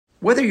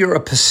Whether you're a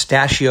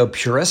pistachio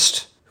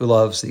purist who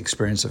loves the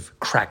experience of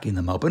cracking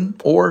them open,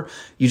 or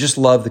you just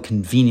love the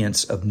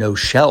convenience of no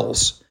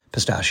shells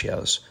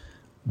pistachios,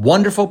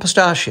 Wonderful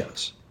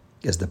Pistachios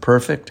is the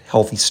perfect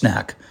healthy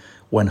snack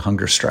when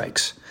hunger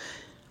strikes.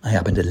 I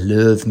happen to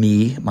love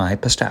my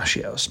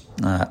pistachios.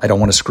 I don't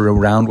want to screw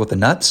around with the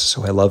nuts,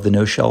 so I love the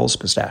no shells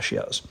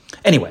pistachios.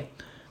 Anyway,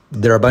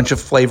 there are a bunch of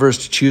flavors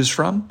to choose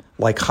from,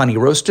 like honey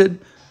roasted,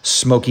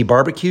 smoky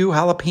barbecue,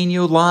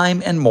 jalapeno,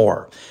 lime, and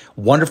more.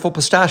 Wonderful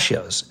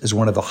Pistachios is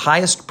one of the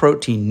highest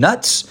protein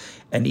nuts,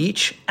 and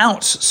each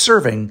ounce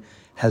serving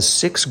has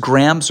 6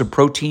 grams of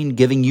protein,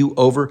 giving you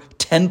over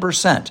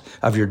 10%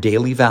 of your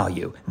daily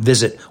value.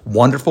 Visit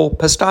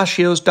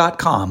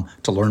wonderfulpistachios.com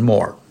to learn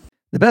more.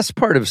 The best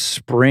part of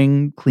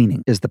spring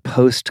cleaning is the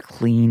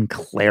post-clean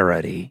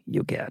clarity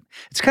you get.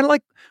 It's kind of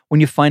like when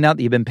you find out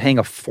that you've been paying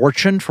a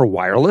fortune for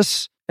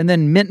wireless, and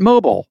then Mint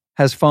Mobile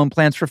has phone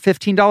plans for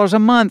 $15 a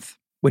month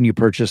when you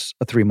purchase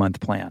a 3-month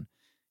plan.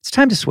 It's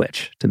time to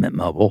switch to Mint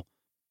Mobile.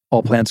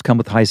 All plans come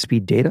with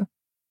high-speed data,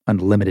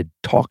 unlimited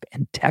talk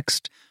and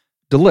text,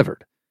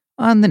 delivered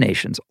on the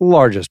nation's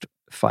largest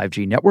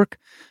 5G network.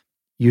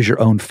 Use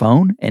your own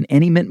phone and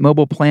any Mint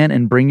Mobile plan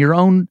and bring your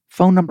own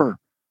phone number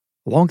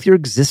along with your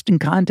existing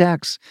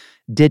contacts.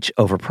 Ditch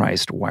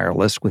overpriced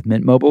wireless with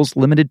Mint Mobile's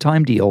limited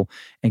time deal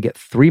and get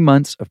 3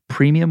 months of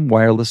premium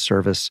wireless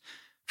service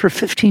for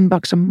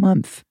 $15 a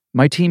month.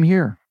 My team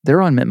here,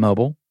 they're on Mint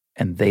Mobile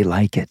and they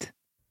like it.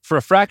 For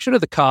a fraction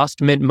of the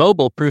cost, Mint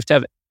Mobile proves to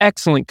have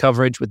excellent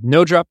coverage with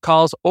no-drop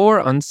calls or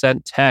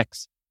unsent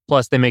texts.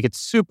 Plus, they make it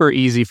super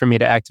easy for me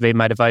to activate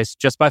my device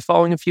just by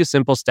following a few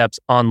simple steps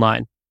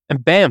online.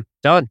 And bam,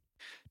 done.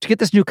 To get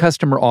this new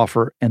customer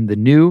offer and the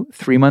new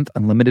 3-month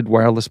unlimited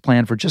wireless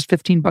plan for just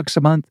 $15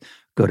 a month,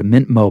 go to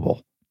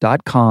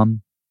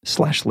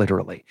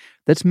mintmobile.com/literally.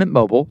 That's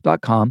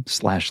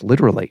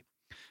mintmobile.com/literally.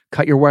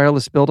 Cut your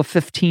wireless bill to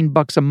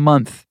 $15 a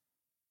month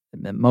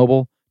at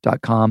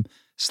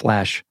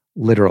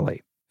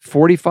mintmobile.com/literally.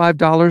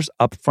 $45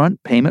 upfront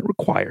payment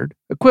required,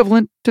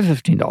 equivalent to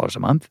 $15 a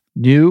month.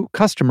 New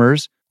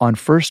customers on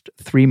first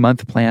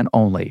 3-month plan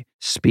only.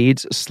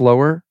 Speeds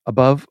slower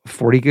above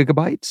 40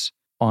 gigabytes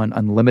on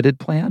unlimited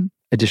plan.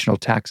 Additional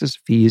taxes,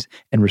 fees,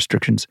 and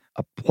restrictions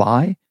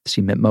apply.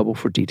 See Mint Mobile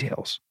for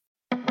details.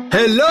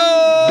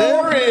 Hello!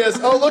 There he is.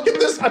 Oh, look at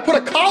this. I put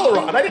a collar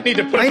on. I didn't need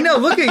to put I know,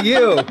 look at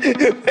you.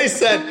 They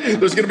said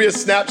there's going to be a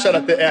snapshot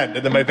at the end.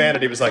 And then my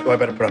vanity was like, oh, I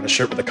better put on a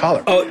shirt with a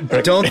collar. Oh,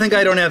 don't think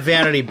I don't have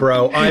vanity,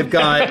 bro. I'm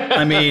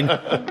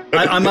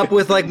up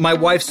with like my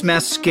wife's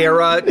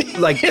mascara,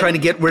 like trying to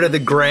get rid of the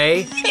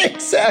gray.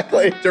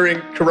 Exactly.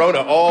 During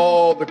Corona,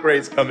 all the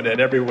gray's coming in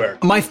everywhere.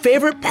 My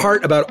favorite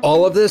part about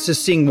all of this is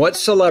seeing what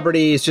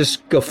celebrities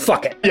just go,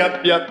 fuck it.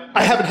 Yep.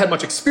 I haven't had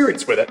much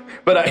experience with it,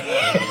 but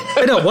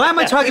I know. Why am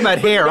I talking about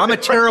hair? I'm a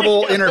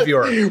terrible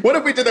interviewer. What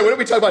if we did that? What if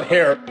we talk about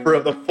hair for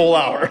the full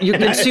hour? You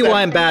can see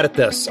why I'm bad at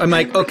this. I'm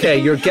like, okay,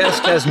 your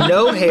guest has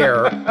no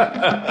hair.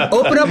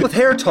 Open up with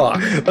hair talk.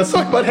 Let's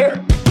talk about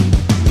hair.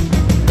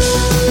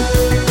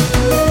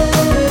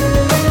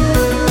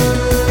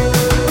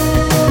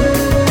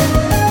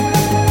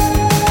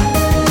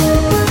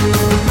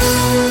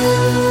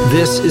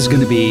 This is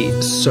going to be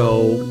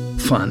so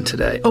fun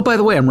today. Oh, by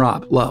the way, I'm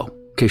Rob Lowe,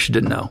 in case you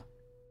didn't know.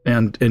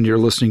 And you're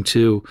listening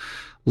to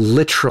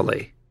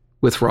Literally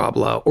with Rob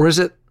Lowe. Or is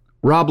it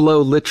Rob Lowe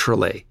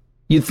Literally?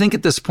 You'd think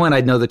at this point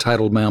I'd know the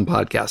title of my own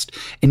podcast,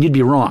 and you'd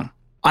be wrong.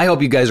 I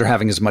hope you guys are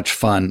having as much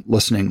fun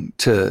listening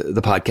to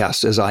the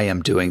podcast as I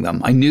am doing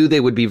them. I knew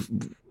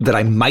that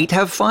I might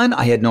have fun.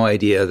 I had no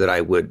idea that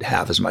I would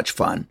have as much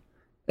fun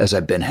as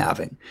I've been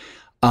having.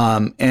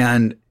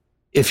 And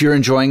if you're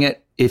enjoying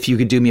it, if you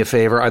could do me a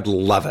favor, I'd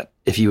love it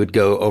if you would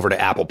go over to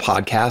Apple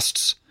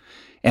Podcasts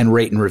and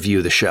rate and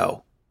review the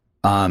show.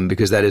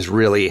 Because that is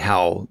really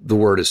how the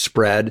word is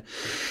spread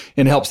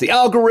and helps the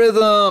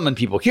algorithm and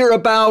people hear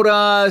about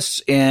us.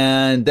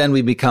 And then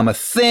we become a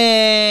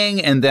thing.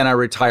 And then I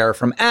retire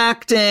from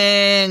acting.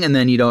 And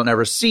then you don't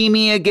ever see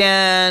me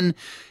again.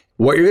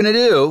 What you're going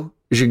to do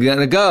is you're going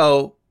to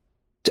go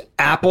to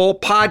Apple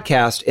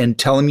Podcast and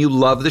tell them you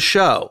love the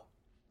show.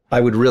 I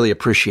would really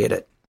appreciate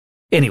it.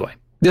 Anyway,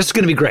 this is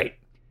going to be great.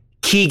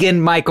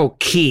 Keegan-Michael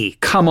Key.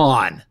 Come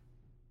on.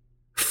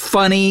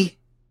 Funny.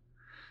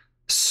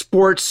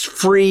 Sports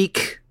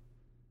freak.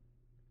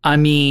 I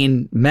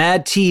mean,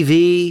 Mad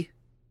TV,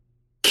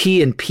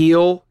 Key and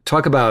Peele.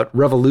 Talk about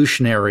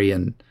revolutionary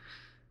and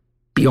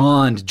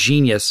beyond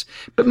genius.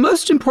 But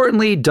most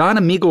importantly, Don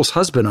Amigos'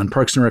 husband on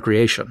Parks and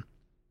Recreation.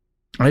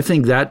 I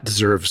think that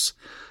deserves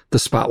the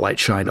spotlight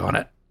shined on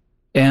it.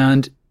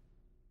 And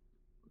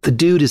the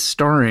dude is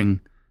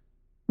starring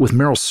with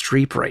Meryl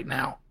Streep right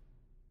now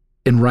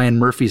in Ryan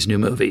Murphy's new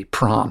movie,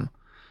 Prom.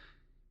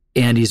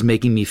 And he's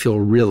making me feel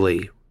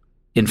really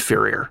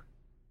inferior.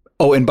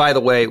 Oh, and by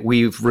the way,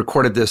 we've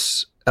recorded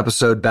this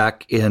episode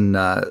back in,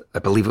 I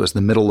believe it was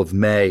the middle of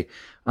May.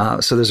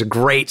 So there's a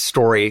great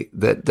story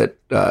that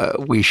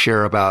we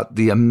share about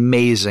the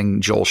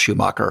amazing Joel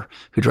Schumacher,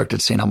 who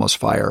directed St. Elmo's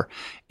Fire.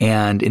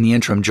 And in the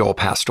interim, Joel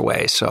passed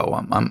away.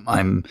 So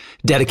I'm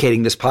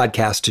dedicating this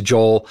podcast to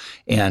Joel.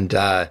 And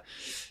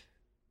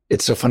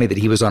it's so funny that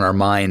he was on our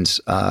minds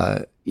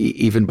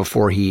even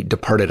before he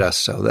departed us.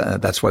 So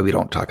that's why we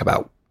don't talk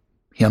about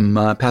him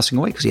passing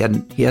away, because he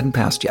hadn't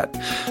passed yet.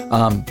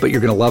 But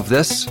you're going to love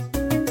this.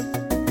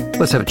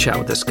 Let's have a chat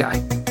with this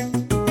guy.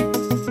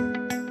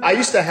 I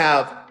used to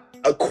have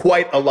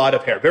quite a lot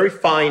of hair, very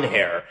fine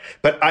hair,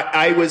 but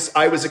I was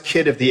a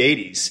kid of the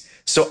 80s.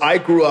 So I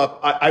grew up,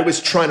 I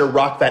was trying to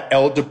rock that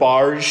El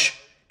DeBarge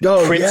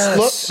Prince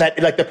look,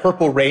 that like the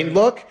Purple Rain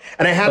look.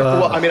 And I had,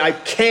 I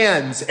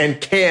cans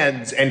and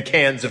cans and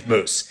cans of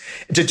mousse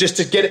to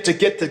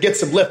get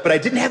some lift, but I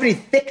didn't have any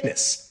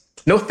thickness.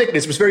 No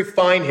thickness. It was very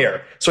fine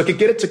hair. So I could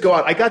get it to go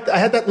out. I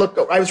had that look.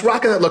 I was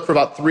rocking that look for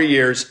about 3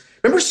 years.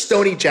 Remember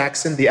Stoney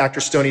Jackson, the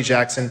actor Stoney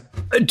Jackson?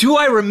 Do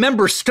I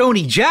remember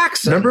Stoney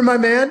Jackson? Remember my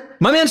man?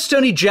 My man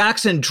Stoney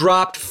Jackson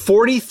dropped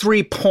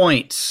 43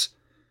 points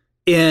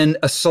in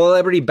a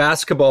celebrity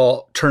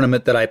basketball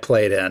tournament that I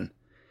played in.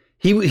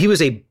 He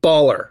was a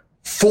baller.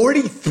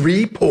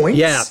 43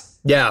 points?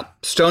 Yeah.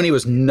 Stoney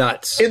was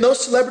nuts. In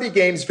those celebrity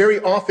games, very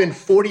often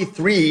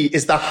 43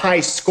 is the high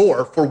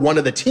score for one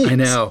of the teams. I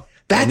know.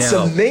 That's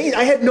amazing.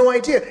 I had no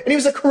idea. And he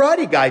was a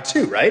karate guy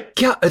too, right?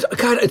 Yeah.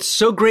 God, it's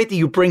so great that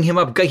you bring him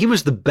up. He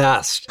was the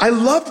best. I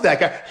loved that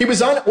guy. He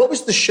was on, what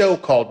was the show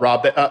called,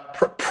 Rob?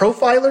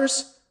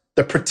 Profilers?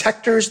 The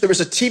Protectors? There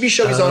was a TV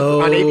show he was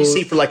on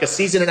ABC for like a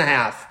season and a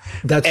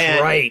half. That's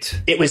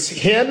right. It was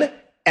him,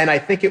 and I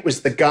think it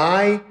was the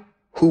guy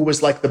who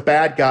was like the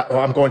bad guy. Oh,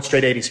 I'm going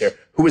straight 80s here.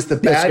 Who was the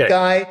bad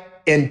guy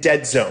in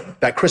Dead Zone,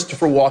 that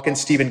Christopher Walken,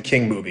 Stephen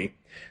King movie.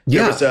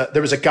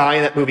 There was a guy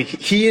in that movie.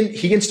 He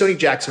and Stoney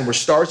Jackson were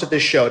stars of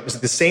this show. It was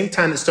at the same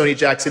time that Stoney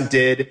Jackson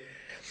did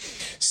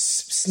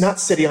not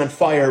City on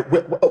Fire,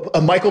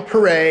 Michael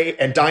Pere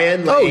and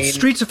Diane Lane. Oh,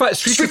 Streets of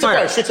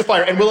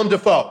Fire, and Willem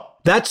Dafoe.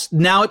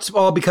 Now it's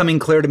all becoming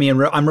clear to me,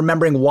 and I'm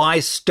remembering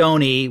why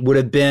Stoney would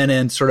have been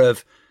in sort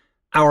of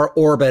our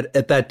orbit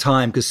at that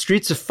time, because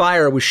Streets of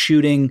Fire was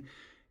shooting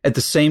at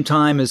the same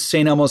time as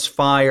St. Elmo's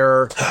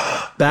Fire,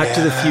 Back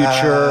to the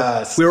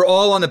Future. We were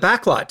all on the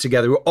backlot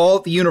together. We were all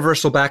at the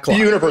Universal backlot.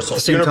 Universal. At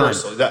the same time.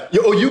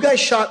 You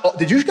guys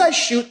did you guys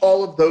shoot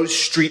all of those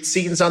street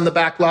scenes on the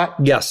backlot?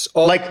 Yes.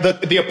 Like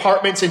the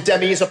apartments in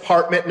Demi's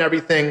apartment and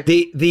everything?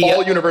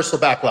 All Universal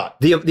backlot.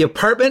 The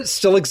apartment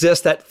still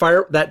exists, that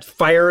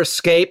fire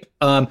escape.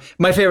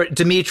 My favorite,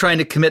 Demi trying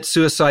to commit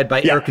suicide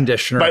by air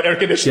conditioner. By air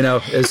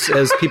conditioner.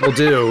 As people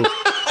do.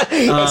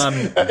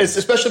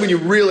 Especially when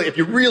if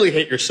you really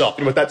hate yourself,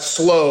 with that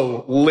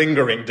slow,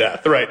 lingering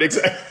death, right?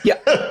 Exactly.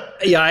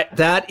 Yeah.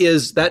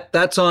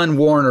 That's on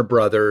Warner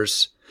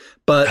Brothers,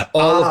 but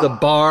all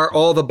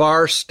the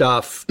bar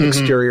stuff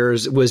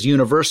exteriors was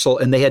Universal,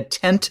 and they had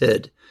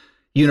tented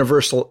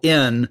Universal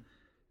in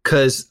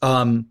because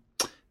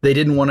they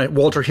didn't want to.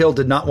 Walter Hill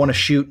did not want to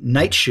shoot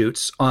night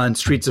shoots on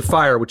Streets of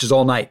Fire, which is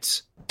all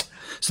nights.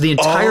 So the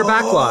entire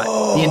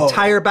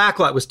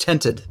backlot was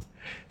tented.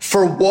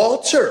 For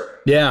Walter.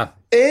 Yeah.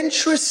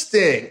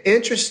 Interesting.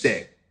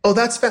 Oh,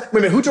 that's wait a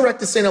minute. Who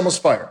directed St. Elmo's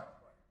Fire?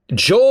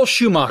 Joel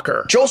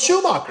Schumacher.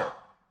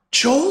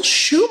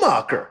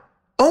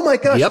 Oh my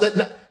gosh.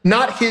 Yep.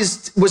 Now if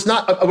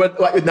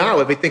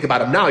we think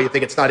about him now, you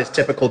think it's not his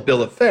typical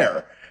bill of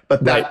fare.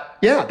 But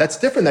that's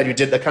different, that you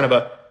did that kind of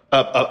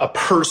a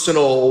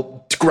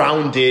personal,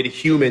 grounded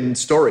human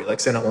story like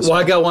St. Elmo's Fire.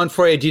 Well, I got one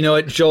for you. Do you know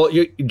what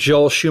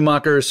Joel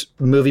Schumacher's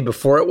movie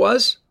before it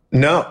was?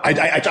 No, I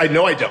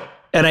know I don't.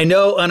 And I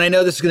know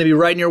this is going to be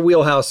right in your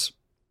wheelhouse.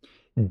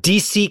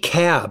 DC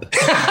Cab.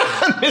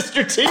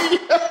 Mr. T.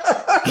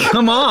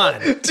 Come on.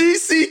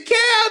 DC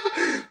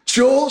Cab.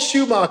 Joel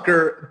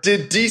Schumacher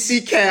did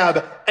DC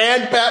Cab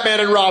and Batman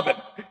and Robin.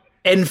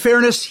 In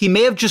fairness, he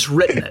may have just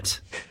written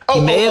it.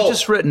 He may have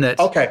just written it.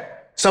 Okay.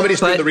 Somebody's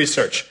doing the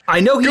research. I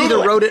know he either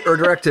wrote it or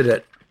directed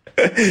it.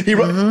 He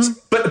wrote,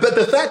 but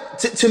the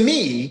fact, to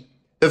me,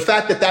 the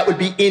fact that would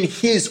be in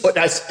his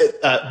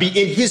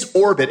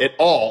orbit at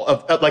all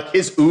of like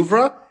his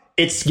oeuvre,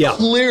 it's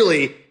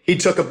clearly he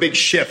took a big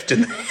shift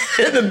in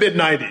the mid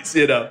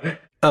 90s.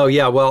 Oh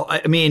yeah, well,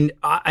 I mean,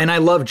 and I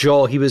love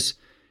Joel.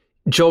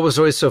 Joel was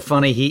always so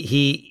funny.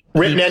 He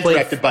written and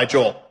directed by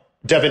Joel.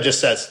 Devin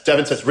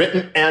says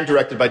written and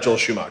directed by Joel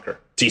Schumacher.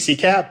 DC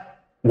Cab.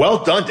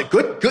 Well done.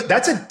 Good.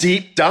 That's a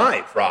deep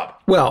dive, Rob.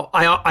 Well,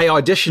 I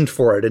auditioned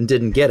for it and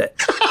didn't get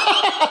it.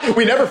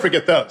 We never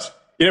forget those.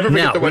 You never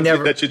forget the ones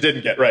that you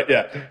didn't get, right?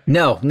 Yeah.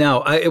 No.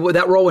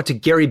 That role went to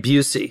Gary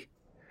Busey.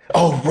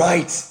 Oh,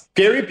 right.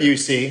 Gary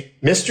Busey,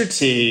 Mr.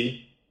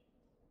 T.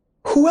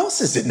 Who else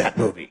is in that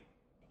movie?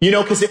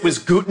 Because it was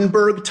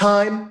Gutenberg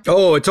time.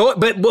 Oh,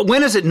 but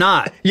when is it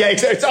not? Yeah,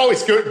 it's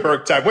always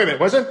Gutenberg time. Wait a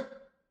minute, was it?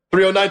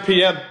 3:09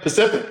 p.m.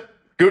 Pacific.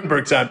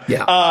 Gutenberg time.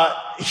 Yeah.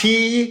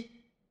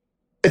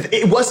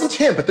 It wasn't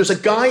him, but there's a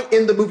guy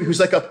in the movie who's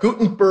like a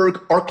Gutenberg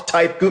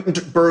archetype,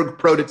 Gutenberg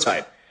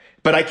prototype.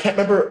 but I can't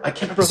remember who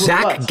it was.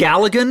 Zach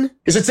Galligan?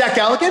 Is it Zach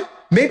Galligan?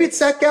 Maybe it's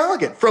Zach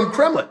Galligan from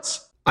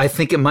Kremlins. I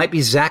think it might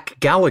be Zach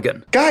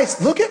Galligan.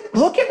 Guys, look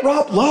at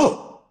Rob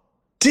Lowe.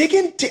 Dig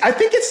in. I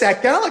think it's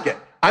Zach Galligan.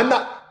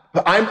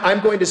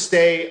 I'm going to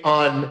stay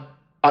on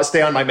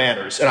my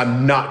manners, and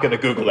I'm not going to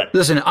Google it.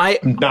 Listen,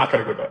 I'm not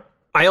going to Google it.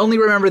 I only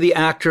remember the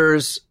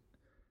actors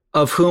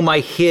of whom I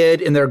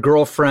hid in their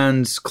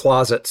girlfriends'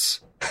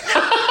 closets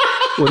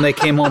when they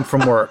came home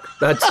from work.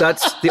 That's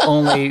the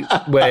only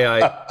way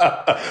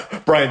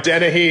I. Brian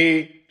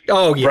Dennehy.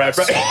 Oh yes.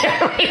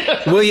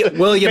 William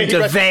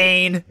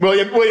Devane.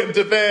 William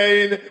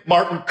Devane.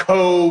 Martin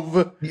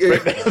Cove.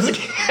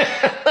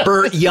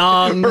 Burt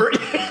Young.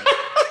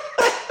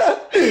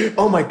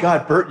 Oh my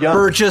God, Burt Young.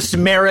 Burgess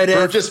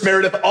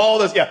Meredith. All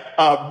those.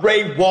 Yeah.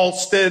 Ray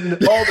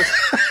Walston. All this.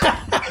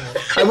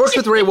 I work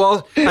with Ray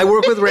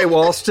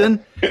Walston.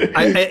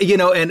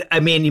 And I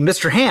mean,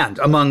 Mr. Hand,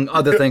 among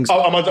other things.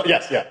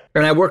 Yes, yeah.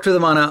 And I worked with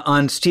him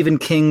on Stephen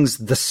King's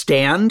The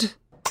Stand.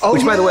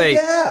 Which, by the way,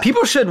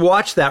 people should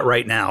watch that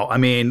right now. I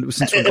mean,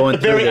 since we're going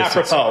through this. Very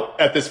apropos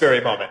at this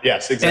very moment.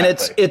 Yes, exactly. And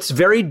it's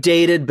very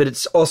dated, but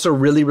it's also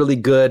really, really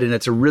good. And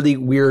it's a really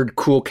weird,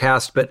 cool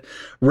cast. But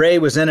Ray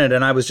was in it,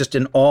 and I was just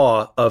in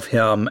awe of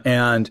him.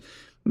 And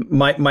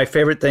my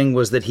favorite thing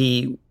was that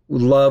he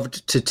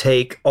loved to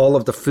take all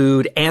of the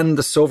food and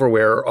the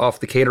silverware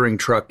off the catering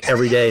truck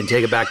every day and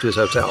take it back to his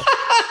hotel.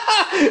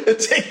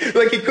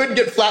 Like he couldn't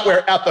get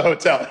flatware at the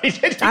hotel.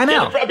 I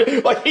know.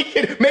 Like he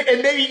could,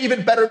 and maybe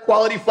even better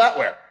quality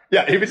flatware.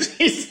 Yeah, he's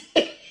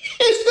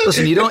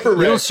listen, you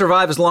don't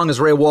survive as long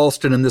as Ray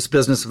Walston in this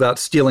business without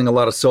stealing a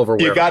lot of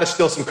silverware. You got to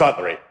steal some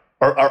cutlery,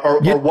 or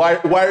why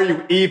are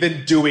you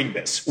even doing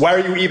this? Why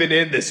are you even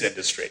in this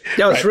industry?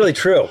 Yeah, it's really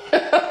true.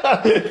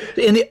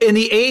 In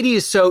the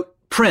 80s, so.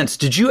 Prince,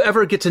 did you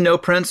ever get to know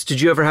Prince?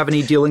 Did you ever have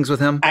any dealings with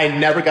him? I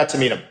never got to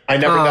meet him.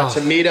 And the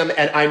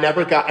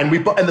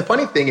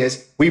funny thing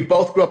is, we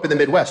both grew up in the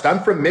Midwest. I'm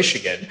from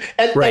Michigan,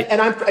 and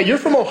you're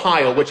from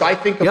Ohio, which I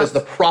think of as the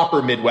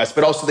proper Midwest,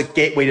 but also the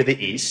gateway to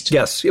the East.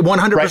 Yes,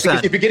 100%. Right?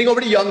 Because if you're getting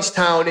over to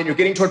Youngstown and you're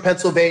getting toward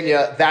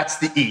Pennsylvania, that's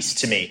the East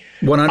to me.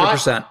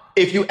 100%.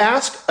 If you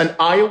ask an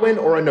Iowan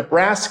or a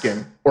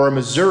Nebraskan or a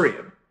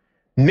Missourian,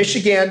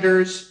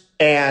 Michiganders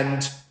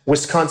and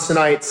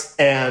Wisconsinites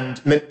and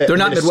they're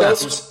not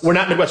Midwest. We're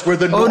not Midwest. We're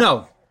the North. Oh,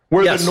 no.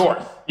 We're the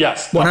North.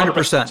 Yes.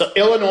 100%. So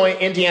Illinois,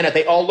 Indiana,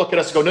 they all look at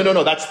us and go,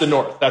 no, that's the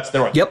North. That's the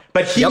North. Yep.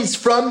 But he's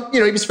from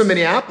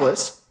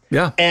Minneapolis.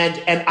 Yeah.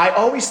 And I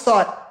always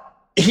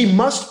thought he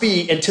must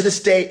be, and to this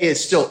day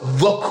is still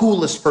the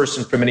coolest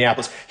person from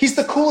Minneapolis. He's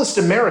the coolest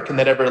American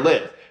that ever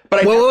lived.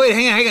 But wait,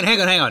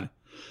 hang on.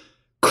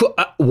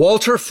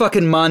 Walter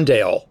fucking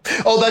Mondale.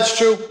 Oh, that's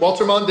true.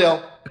 Walter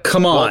Mondale.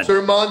 Come on.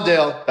 Walter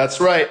Mondale.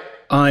 That's right.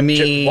 I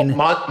mean,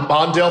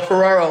 Mondale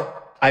Ferraro.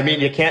 I mean,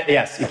 you can't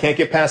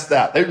get past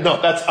that.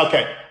 That's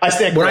okay. I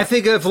stand. When I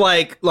think of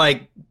like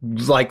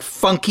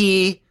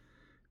funky,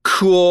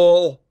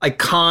 cool,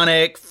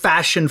 iconic,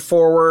 fashion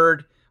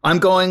forward, I'm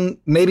going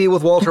maybe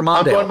with Walter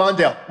Mondale. I'm going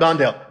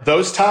Mondale.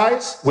 Those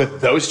ties with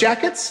those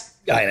jackets.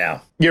 I know.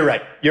 You're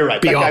right.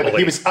 That guy,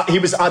 he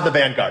was on the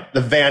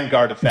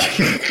vanguard effect.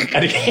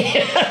 And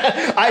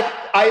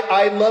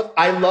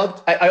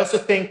I also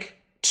think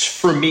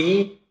for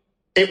me,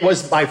 it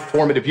was my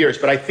formative years,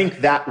 but I think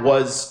that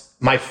was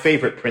my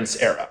favorite Prince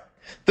era.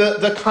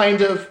 The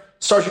kind of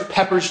Sgt.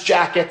 Pepper's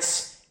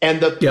jackets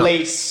and the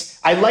lace.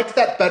 I liked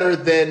that better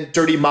than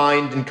Dirty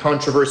Mind and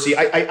Controversy.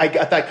 I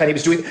got that kind he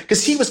was doing,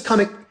 because he was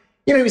coming,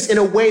 he was in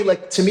a way,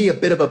 like, to me, a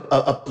bit of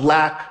a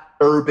black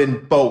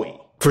urban Bowie.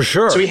 For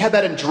sure. So he had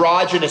that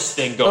androgynous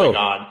thing going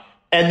on.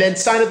 And then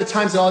Sign of the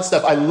Times and all that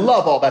stuff. I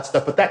love all that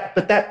stuff. But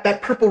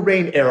that Purple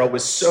Rain era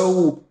was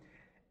so...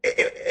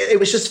 It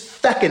was just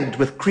fecund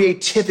with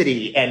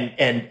creativity and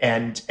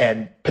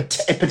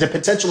the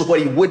potential of what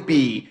he would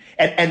be,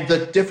 and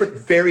the different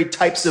varied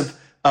types of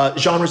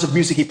genres of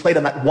music he played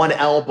on that one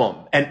album,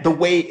 and the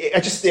way I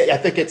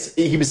think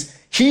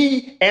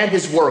he and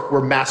his work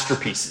were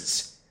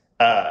masterpieces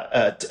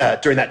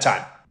during that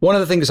time. One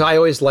of the things I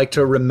always like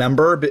to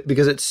remember,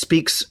 because it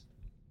speaks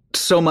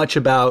so much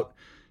about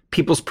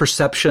people's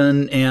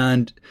perception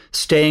and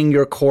staying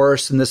your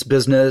course in this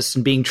business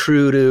and being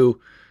true to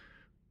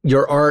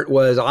your art,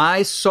 was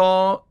I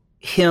saw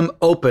him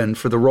open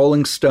for the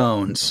Rolling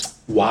Stones.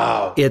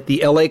 Wow. At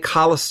the LA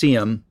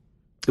Coliseum.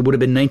 It would have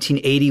been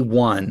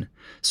 1981.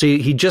 So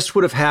he just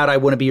would have had I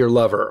Want to Be Your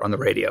Lover on the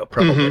radio,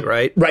 probably,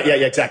 right? Right, yeah,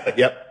 exactly,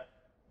 yep.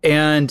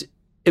 And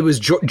it was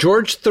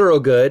George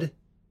Thorogood,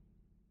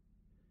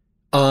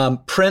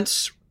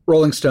 Prince,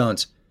 Rolling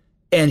Stones,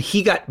 and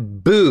he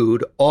got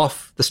booed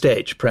off the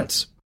stage,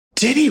 Prince.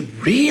 Did he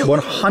really?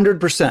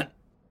 100%.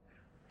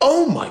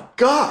 Oh my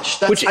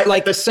gosh!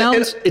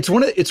 It's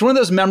one of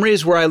those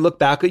memories where I look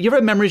back. You ever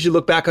have memories you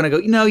look back on and go,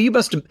 you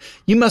must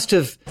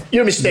have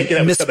you're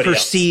mistaken that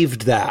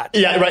misperceived that.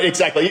 Yeah, right.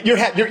 Exactly.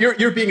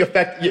 You're being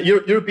affected.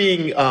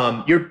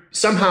 You're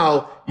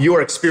somehow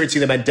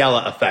experiencing the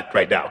Mandela effect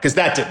right now, because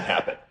that didn't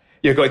happen.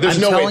 You're going, there's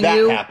no way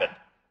that happened.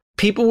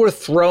 People were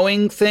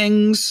throwing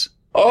things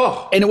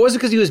Oh. And it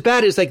wasn't because he was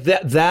bad. It's like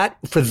that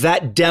for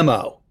that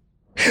demo,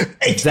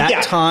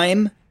 that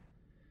time,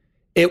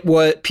 it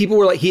was, people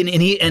were like,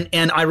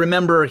 and I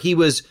remember he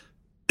was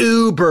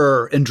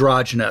uber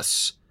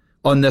androgynous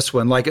on this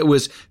one. Like it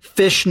was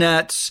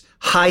fishnets,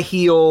 high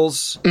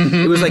heels.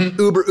 It was like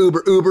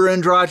uber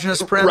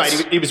androgynous Prince. Right.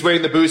 He was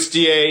wearing the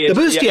bustier. The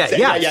bustier,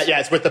 yeah.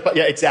 It's with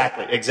the,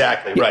 exactly.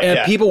 Right. And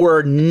people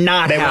were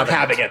not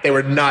having it. They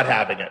were not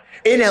having it.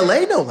 In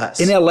LA, no less.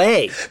 In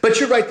LA. But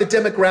you're right. The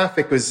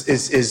demographic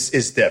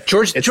is different.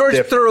 George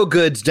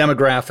Thorogood's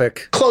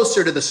demographic.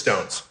 Closer to the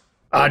Stones.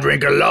 I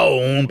drink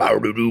alone,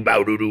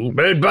 bow-doo-doo,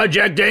 made by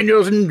Jack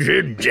Daniels and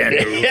Jim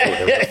Daniels,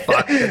 whatever the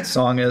fuck that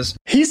song is.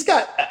 He's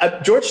got,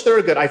 George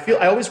Thorogood, I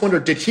always wonder,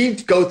 did he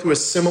go through a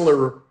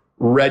similar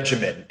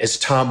regimen as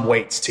Tom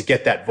Waits to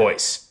get that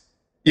voice?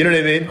 You know what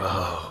I mean?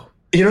 Oh.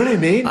 You know what I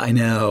mean? I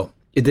know.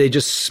 Did they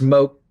just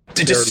smoke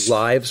their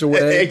lives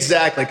away?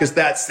 Exactly, because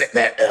that's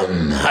that.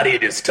 How do you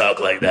just talk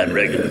like that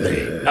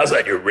regularly? How's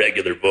that your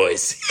regular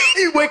voice?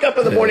 You wake up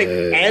in the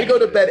morning and go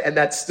to bed, and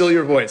that's still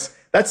your voice.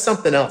 That's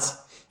something else.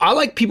 I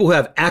like people who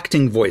have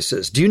acting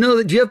voices. Do you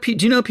know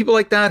people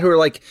like that who are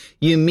like,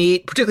 you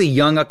meet particularly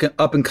young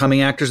up and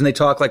coming actors and they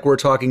talk like we're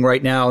talking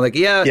right now? Like,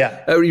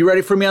 yeah. Are you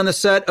ready for me on the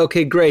set?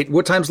 Okay, great.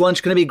 What time's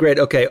lunch going to be? Great.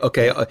 Okay.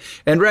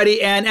 And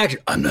ready and action.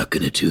 I'm not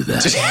going to do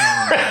that.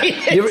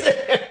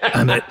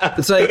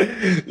 It's like,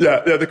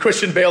 the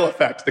Christian Bale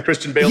effect. The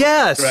Christian Bale.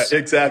 Yes. Effect.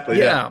 Right. Exactly.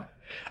 Yeah.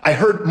 I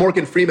heard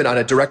Morgan Freeman on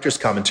a director's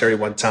commentary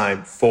one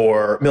time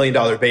for $1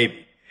 Million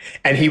Baby.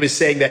 And he was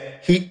saying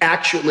that he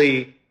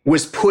actually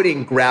was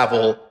putting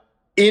gravel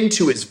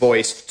into his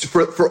voice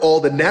for all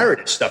the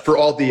narrative stuff, for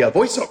all the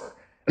voiceover.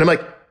 And I'm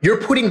like,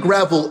 you're putting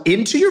gravel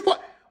into your voice?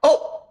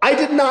 Oh, I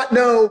did not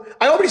know.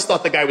 I always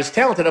thought the guy was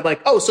talented. I'm like,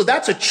 oh, so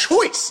that's a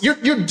choice.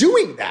 You're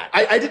doing that.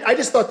 I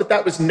just thought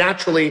that was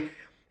naturally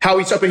how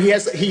he's up. But he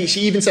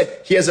even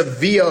said he has a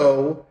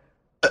VO.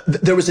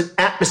 There was an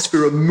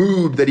atmosphere, a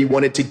mood that he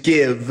wanted to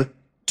give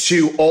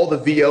to all the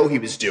VO he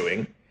was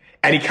doing.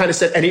 And he kind of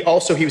said, he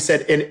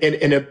said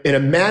in a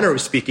manner of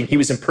speaking, he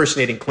was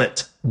impersonating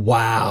Clint.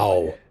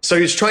 Wow. So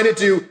he was trying to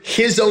do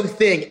his own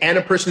thing and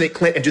impersonate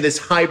Clint and do this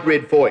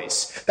hybrid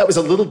voice. That was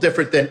a little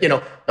different than,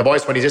 the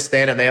voice when he's just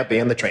standing there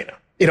being the trainer,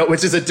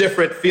 which is a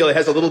different feel. It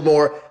has a little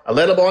more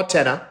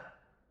tenor.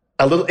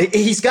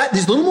 He's got,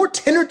 there's a little more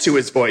tenor to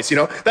his voice,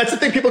 That's the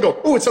thing. People go,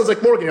 oh, it sounds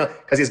like Morgan,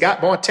 because he's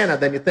got more tenor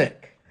than you think.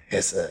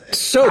 It's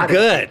so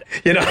good.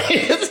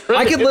 It's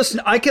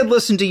really I could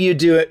listen to you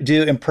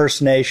do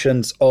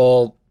impersonations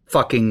all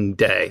fucking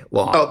day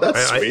long. Oh,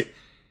 that's sweet.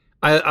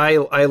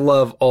 I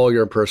love all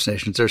your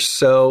impersonations. There's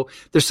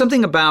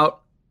something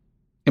about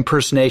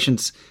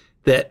impersonations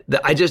that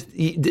I just,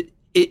 I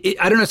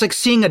don't know. It's like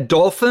seeing a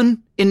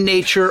dolphin in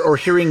nature or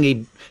hearing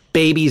a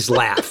baby's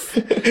laugh.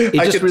 It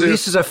just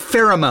releases a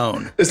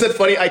pheromone. Isn't that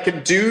funny? I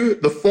can do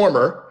the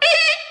former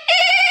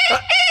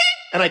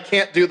and I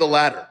can't do the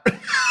latter.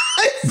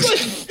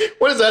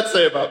 What does that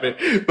say about me?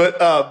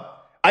 But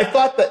I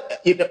thought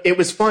that it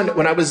was fun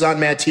when I was on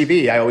Mad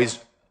TV. I always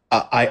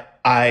I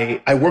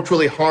worked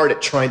really hard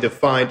at trying to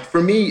find. For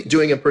me,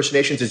 doing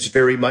impersonations is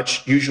very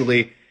much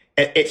usually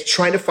it's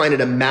trying to find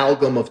an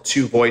amalgam of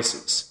two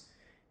voices,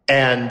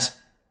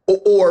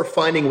 or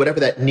finding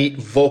whatever that neat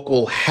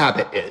vocal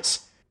habit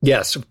is.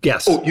 Yes.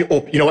 Oh,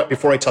 you know what?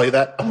 Before I tell you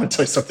that, I want to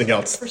tell you something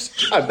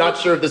else. I'm not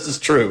sure if this is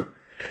true.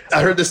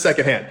 I heard this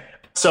secondhand.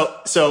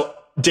 So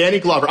Danny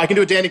Glover, I can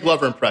do a Danny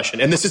Glover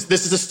impression. And this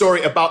is a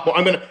story about,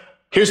 my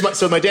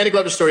Danny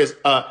Glover story is,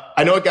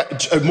 I know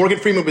Morgan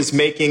Freeman was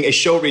making a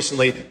show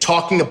recently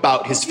talking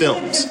about his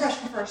films.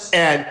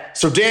 And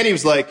so Danny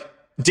was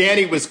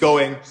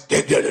going, how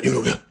you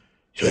doing there?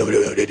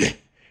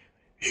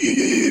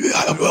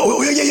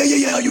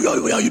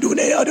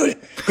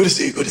 Good to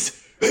see you.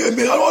 You're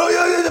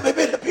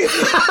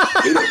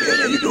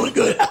doing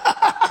good.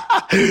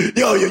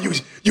 Yo,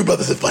 you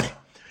brothers are funny.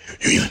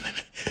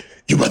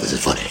 You brothers are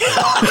funny.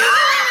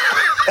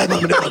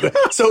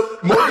 So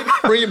Morgan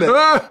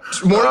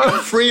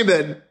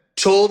Freeman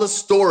told a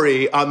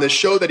story on the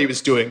show that he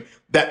was doing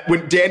that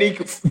when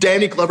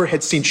Danny Glover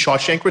had seen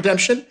Shawshank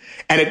Redemption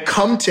and had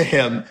come to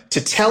him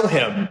to tell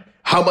him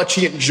how much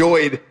he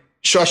enjoyed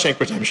Shawshank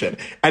Redemption.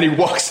 And he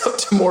walks up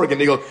to Morgan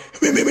and he goes,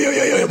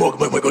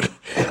 Morgan,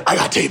 I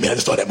gotta tell you, man, I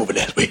just saw that movie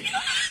last week.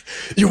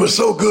 You were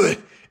so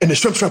good in the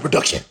Shrimpshramp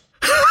production.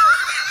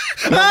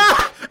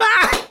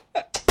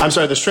 I'm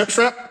sorry, the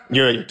Shrimpshramp?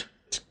 You're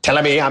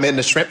telling me I'm in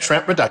the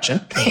Shrimpshramp production?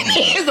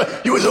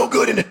 You were so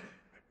good in the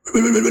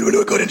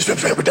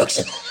Shrimpshramp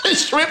production.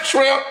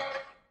 Shrimpshramp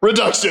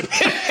reduction.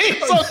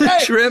 It's okay.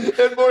 Shrimp.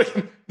 And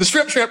Morgan, the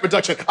Shrimpshramp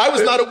reduction. I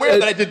was not aware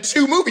that I did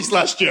 2 movies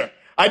last year.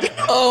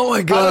 Oh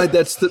my God,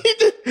 that's the...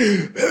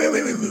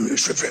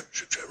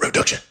 Shrimpshramp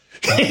reduction.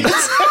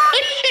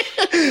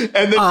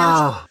 And then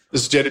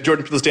this is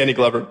Jordan Peele's Danny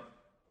Glover.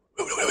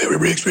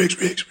 Riggs. No.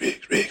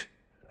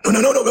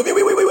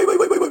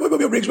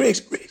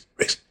 Wait.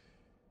 Riggs.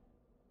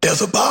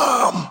 There's a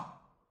bomb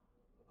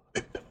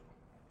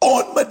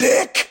on my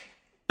dick.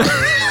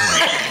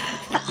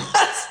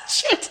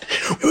 Shit.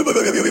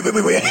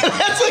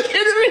 That's like,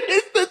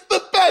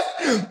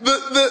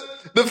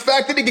 the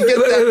fact that he could get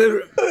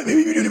that.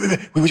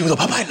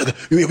 Popeye, look,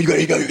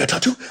 you got a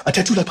tattoo? A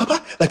tattoo like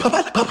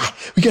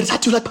Popeye? We got a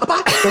tattoo like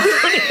Popeye?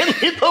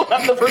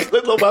 The first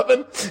Lethal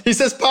Weapon, he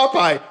says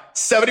Popeye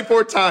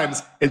 74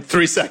 times in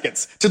 3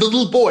 seconds to the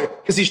little boy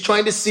because he's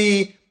trying to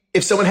see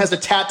if someone has a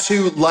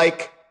tattoo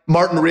like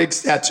Martin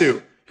Riggs'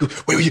 tattoo.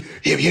 Wait, a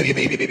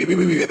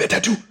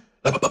tattoo?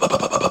 Like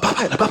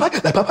Popeye?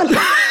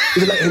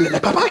 Is it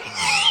like Popeye?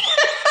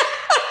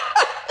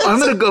 I'm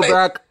going to go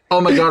back.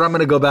 Oh my God, I'm going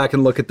to go back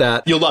and look at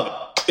that. You'll love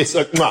it. It's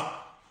like,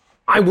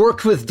 I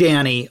worked with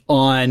Danny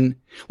on,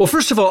 well,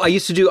 first of all, I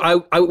used to do,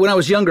 when I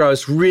was younger, I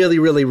was really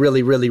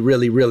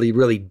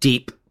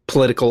deep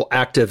political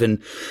active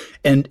and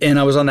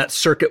I was on that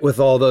circuit with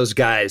all those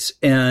guys.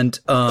 And,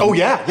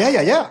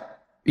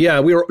 yeah,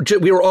 we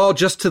were all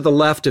just to the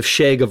left of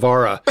Che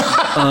Guevara.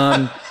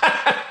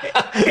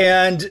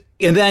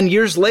 And then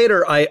years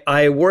later,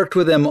 I worked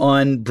with him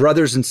on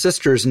Brothers and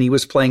Sisters, and he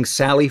was playing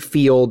Sally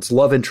Field's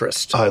love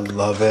interest. I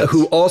love it.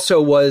 Who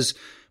also was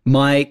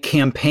my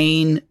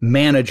campaign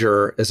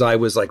manager as I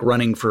was like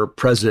running for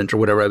president or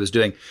whatever I was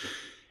doing.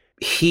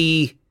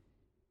 He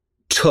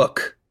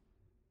took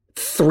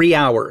 3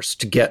 hours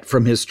to get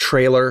from his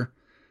trailer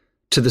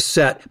to the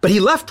set, but he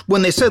left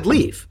when they said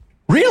leave.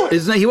 Really?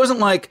 He wasn't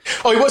like...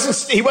 Oh,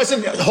 he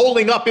wasn't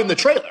holding up in the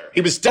trailer.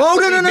 He was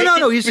definitely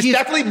no. He's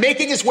definitely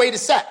making his way to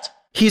set.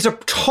 He's a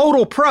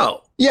total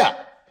pro. Yeah.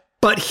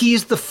 But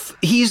he's the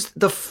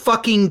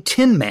fucking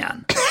Tin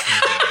Man.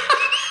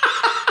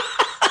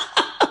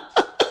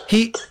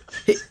 He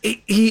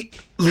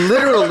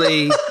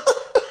literally...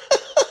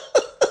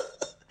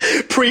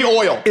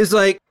 Pre-oil. Is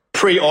like...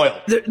 Pre-oil.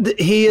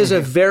 He is a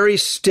very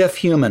stiff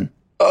human.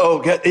 Oh,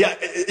 God. Yeah.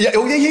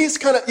 Oh, yeah. He's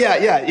kind of,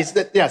 yeah.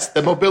 Yes.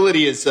 The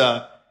mobility is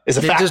a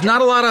factor. There's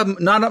not a lot of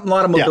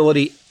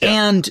mobility,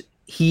 and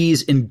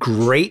he's in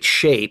great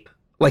shape.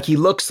 Like he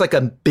looks like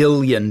 $1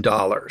 billion.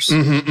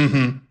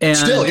 And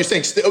still, you're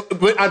saying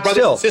on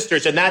Brothers and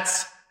Sisters, and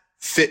that's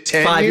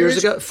 10 years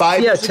ago.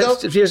 5 years ago.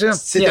 10 years ago.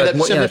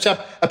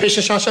 A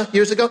patient Shasha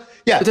years ago.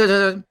 Yeah.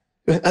 5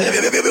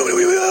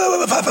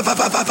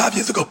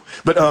 years ago.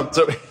 But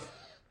so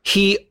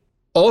he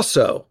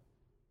also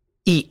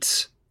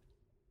eats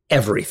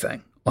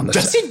everything on the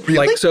set. Does he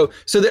really? Like, so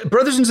the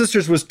Brothers and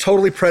Sisters was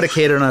totally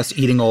predicated on us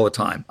eating all the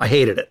time. I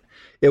hated it.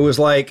 It was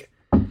like,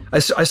 I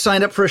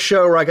signed up for a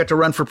show where I got to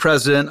run for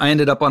president. I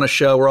ended up on a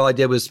show where all I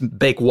did was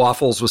bake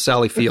waffles with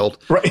Sally Field.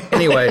 Right.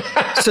 Anyway,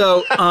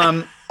 so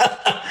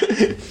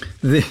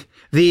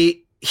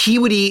he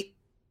would eat,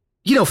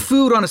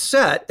 food on a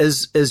set,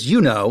 as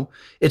you know,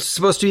 it's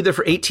supposed to be there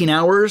for 18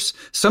 hours.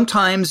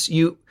 Sometimes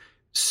you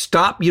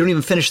stop, you don't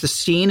even finish the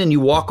scene, and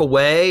you walk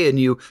away and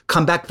you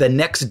come back the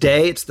next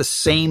day. It's the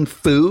same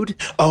food.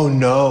 Oh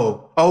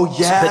no. Oh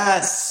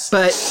yes.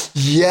 But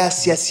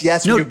yes.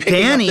 No, you're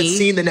picking up the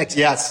scene the next.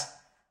 Yes.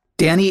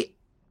 Danny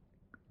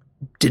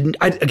didn't.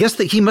 I guess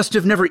that he must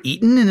have never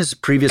eaten in his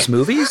previous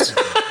movies.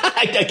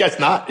 I guess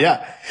not.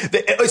 Yeah.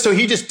 So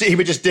he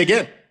would just dig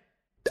in.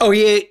 Oh,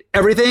 he ate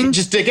everything. He'd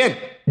just dig in.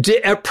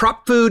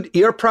 Prop food,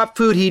 your prop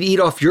food. He'd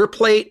eat off your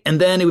plate, and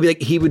then it would be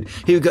like he would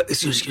go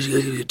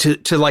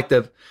to like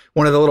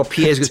one of the little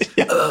PAs. Goes,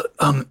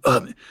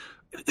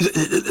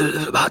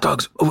 hot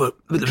dogs. Oh,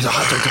 there's a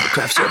hot dog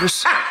craft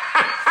service.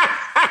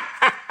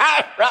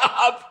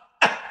 Rob.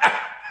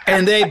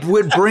 And they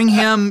would bring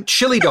him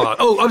chili dog.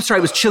 Oh, I'm sorry,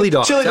 it was chili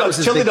dogs. Chili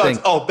dogs.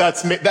 Oh,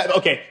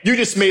 okay. You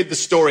just made the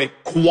story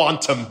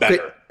quantum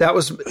better. That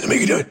was. Let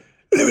me get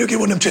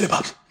one of them chili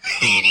pops.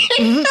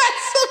 That's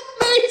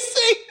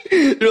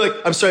amazing. You're like,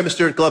 I'm sorry,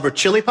 Mr. Glover,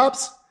 chili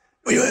pops?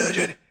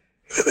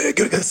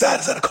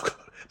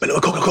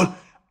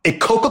 A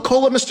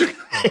Coca-Cola, Mr.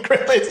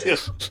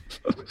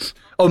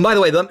 Oh, and by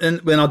the way,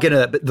 and I'll get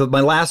into that, but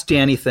my last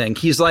Danny thing,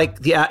 he's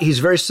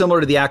very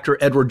similar to the actor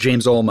Edward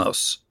James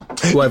Olmos,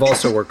 who I've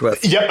also worked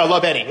with. Yeah, I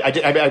love Eddie.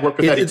 I worked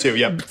with Eddie too,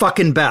 yeah.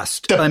 Fucking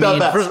best.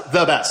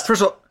 The best.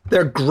 First of all,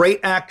 they're great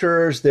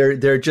actors. They're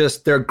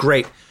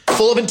great.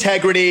 Full of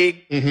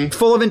integrity. Mm-hmm.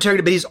 Full of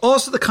integrity, but he's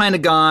also the kind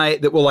of guy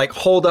that will like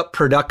hold up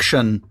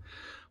production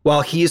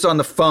while he's on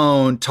the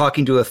phone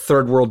talking to a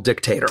third world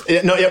dictator.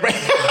 Yeah, right.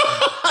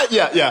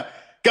 yeah.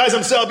 Guys,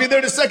 I'll be there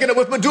in a second. I'm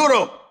with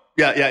Maduro.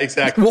 Yeah,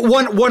 exactly.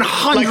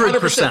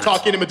 100%.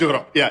 Talking to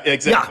Maduro. Yeah,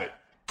 exactly.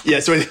 Yeah,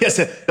 so yes,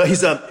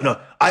 he's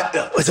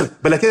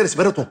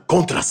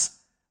contras.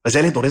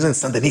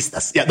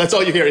 Yeah, that's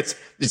all you hear. It's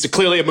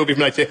clearly a movie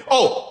from 19.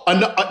 Oh,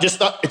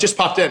 it just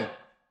popped in.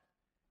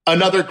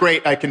 Another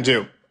great I can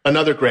do.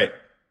 Another great.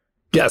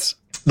 Yes.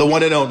 The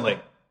one and only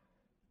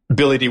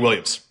Billy D.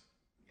 Williams.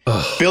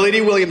 Ugh. Billy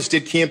D. Williams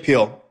did Key and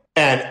Peele,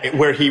 and it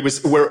was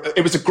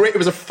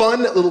a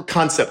fun little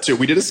concept too.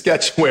 We did a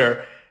sketch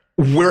where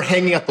we're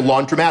hanging at the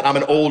laundromat. I'm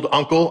an old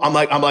uncle. I'm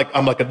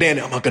like a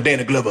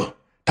Danny Glover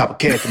type of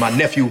character. My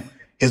nephew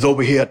is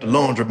over here at the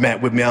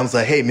laundromat with me. I was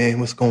like, hey man,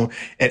 what's going on?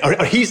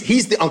 And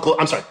he's the uncle.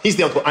 I'm sorry, he's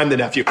the uncle. I'm the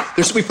nephew.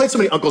 We played so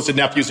many uncles and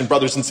nephews and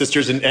brothers and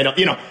sisters, and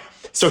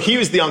so he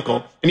was the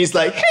uncle, and he's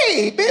like,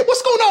 hey man,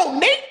 what's going on,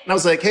 Nate? And I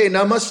was like, hey,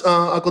 not much,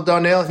 Uncle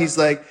Darnell. He's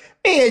like,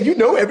 and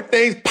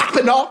everything's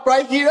popping off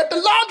right here at the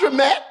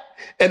laundromat.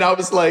 And I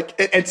was like,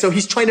 and so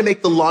he's trying to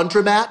make the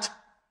laundromat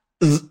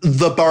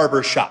the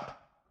barber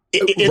shop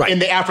in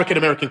the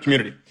African-American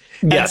community.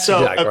 Yes, and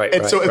so,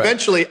 exactly.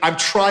 Eventually I'm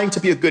trying to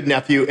be a good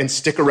nephew and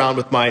stick around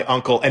with my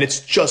uncle, and it's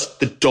just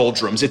the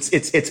doldrums.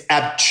 It's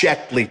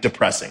abjectly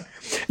depressing.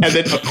 And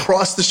then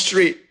across the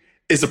street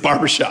is a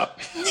barbershop,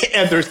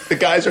 and the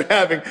guys are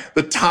having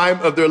the time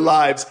of their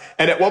lives.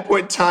 And at one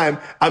point in time,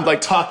 I'm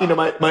like talking to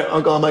my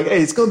uncle. I'm like,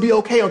 hey, it's going to be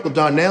okay, Uncle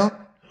Darnell.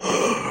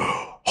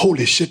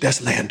 Holy shit,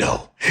 that's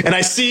Lando. And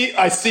I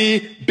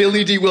see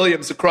Billy D.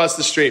 Williams across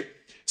the street.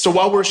 So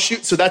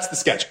that's the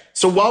sketch.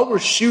 So while we're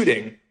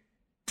shooting,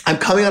 I'm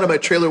coming out of my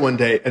trailer one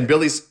day, and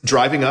Billy's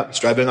driving up. He's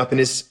driving up in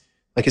his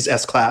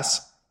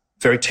S-Class,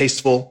 very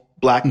tasteful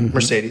black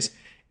Mercedes.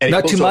 And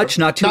not too much,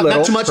 not too little.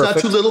 Not too much, Perfect.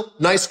 not too little.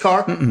 Nice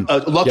car, a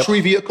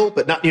luxury vehicle,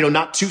 but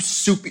not too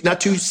soupy, not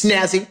too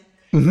snazzy.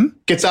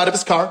 Gets out of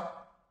his car,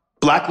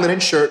 black linen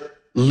shirt,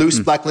 loose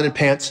black linen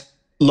pants,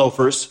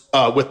 loafers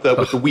with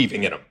the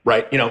weaving in them,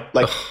 right? And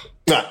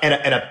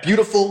a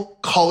beautiful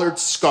colored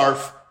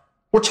scarf.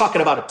 We're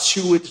talking about a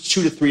 2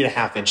 to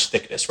 3.5 inch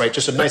thickness, right?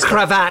 Just a nice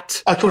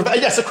cravat. A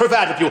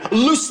cravat, if you will,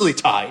 loosely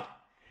tied,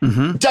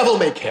 devil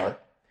may care.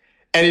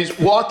 And he's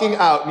walking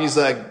out, and he's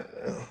like,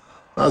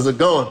 "How's it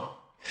going?"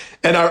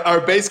 And our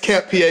base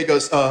camp PA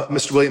goes,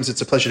 "Mr. Williams, it's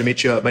a pleasure to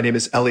meet you. My name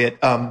is Elliot.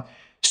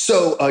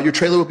 So your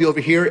trailer will be over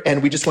here,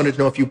 and we just wanted to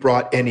know if you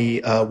brought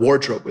any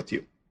wardrobe with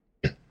you."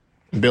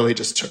 Billy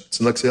just turns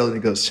and looks at Elliot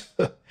and he goes,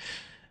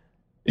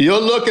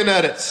 "You're looking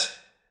at it."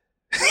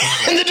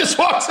 And then just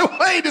walks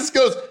away. He just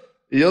goes,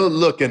 "You're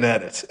looking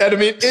at it." And I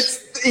mean,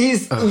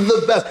 he's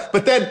the best.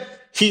 But then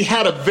he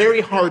had a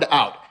very hard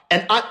out.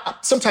 And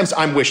sometimes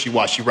I'm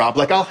wishy-washy, Rob.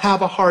 Like, I'll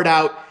have a hard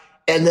out,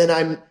 and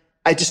then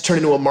I just turn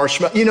into a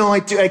marshmallow. I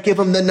give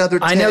him another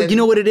 10. I know. You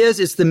know what it is?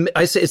 It's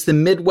the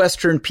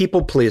Midwestern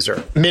people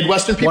pleaser.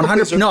 Midwestern people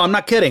pleaser. No, I'm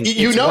not kidding.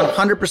 You know,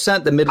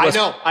 100% the Midwest.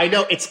 I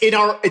know. It's in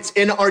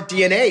our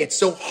DNA. It's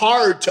so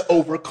hard to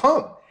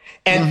overcome.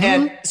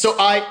 And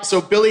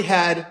so Billy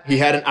had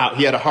an out.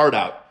 He had a hard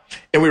out.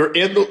 And we're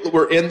in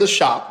the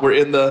shop. We're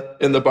in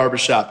the barber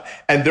shop.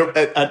 And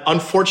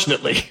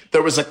unfortunately,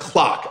 there was a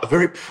clock, a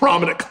very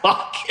prominent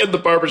clock in the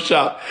barber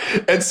shop.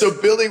 And so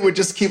Billy would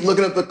just keep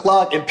looking at the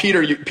clock. And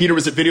Peter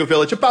was at Video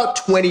Village about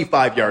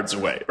 25 yards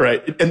away,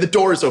 right? And the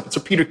door is open,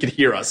 so Peter could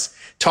hear us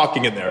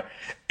talking in there.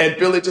 And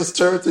Billy just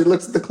turns, he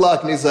looks at the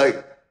clock, and he's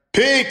like,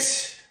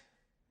 "Pete,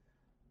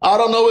 I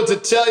don't know what to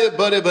tell you,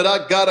 buddy, but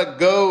I gotta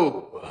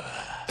go."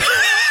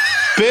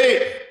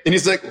 "Pete." And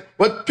he's like,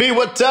 "What, Pete,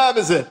 what time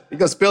is it?" He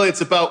goes, "Billy,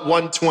 it's about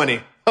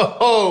 1:20.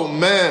 Oh,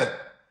 man.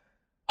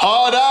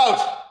 Hard out.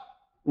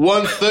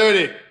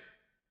 1:30.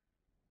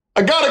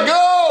 I gotta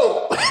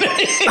go.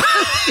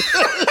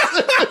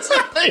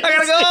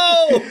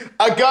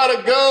 I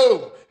gotta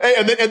go. Hey,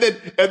 and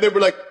then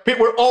we're like, "Pete,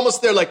 we're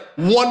almost there. Like,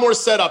 one more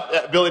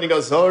setup." Billy, and he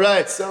goes, "All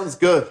right, sounds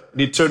good." And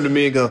he turned to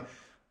me and go,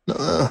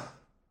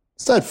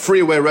 "It's that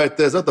freeway right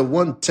there. Is that the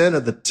 110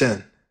 or the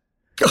 10?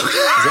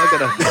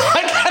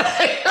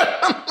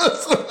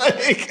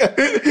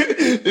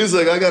 He's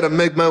like, "I gotta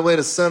make my way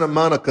to Santa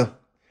Monica.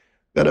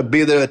 Gotta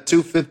be there at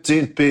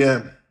 2:15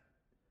 p.m.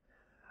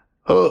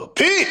 Oh,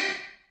 Pete!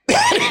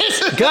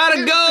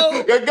 Gotta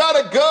go! I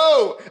gotta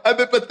go! I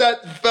mean, but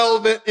that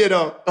velvet,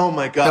 oh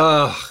my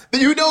God.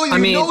 You know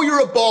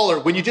you're a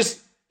baller when you just,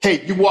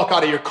 hey, you walk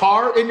out of your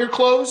car in your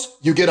clothes,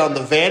 you get on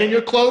the van in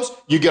your clothes,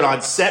 you get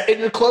on set in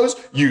your clothes,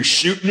 you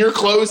shoot in your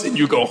clothes, and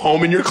you go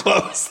home in your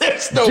clothes.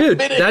 There's no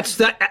minute. That's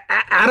that.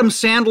 Adam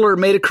Sandler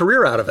made a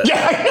career out of it.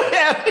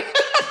 Yeah.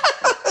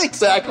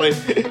 Exactly.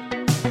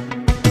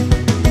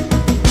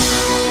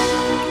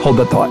 Hold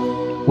that thought.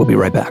 We'll be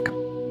right back.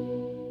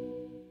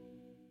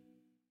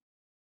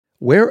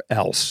 Where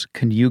else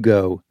can you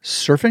go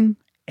surfing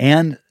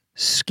and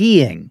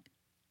skiing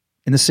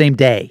in the same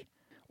day?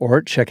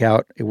 Or check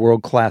out a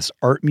world-class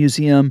art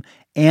museum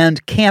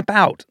and camp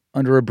out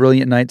under a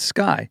brilliant night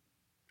sky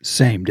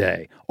same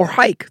day? Or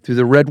hike through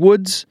the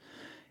redwoods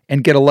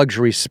and get a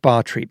luxury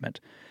spa treatment?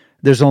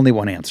 There's only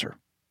one answer: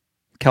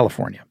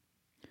 California.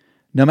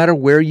 No matter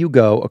where you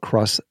go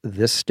across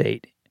this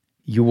state,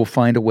 you will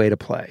find a way to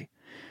play.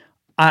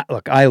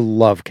 I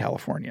love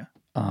California.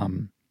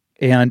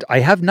 And I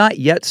have not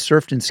yet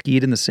surfed and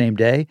skied in the same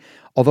day,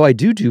 although I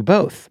do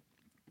both.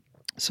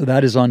 So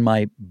that is on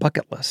my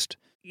bucket list.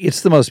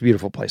 It's the most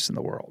beautiful place in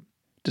the world.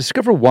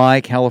 Discover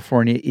why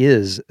California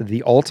is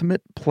the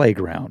ultimate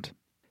playground.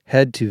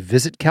 Head to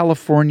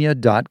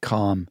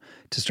visitcalifornia.com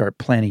to start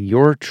planning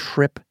your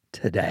trip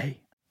today.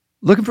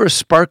 Looking for a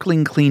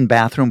sparkling clean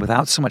bathroom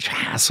without so much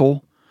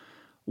hassle?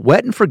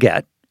 Wet and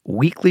Forget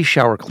Weekly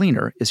Shower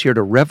Cleaner is here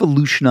to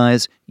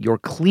revolutionize your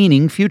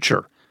cleaning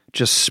future.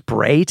 Just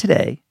spray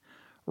today,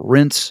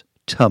 rinse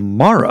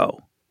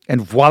tomorrow,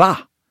 and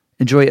voila!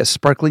 Enjoy a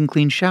sparkling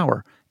clean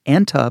shower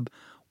and tub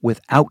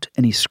without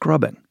any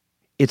scrubbing.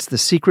 It's the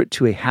secret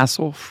to a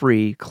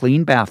hassle-free,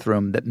 clean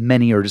bathroom that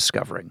many are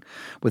discovering.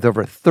 With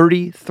over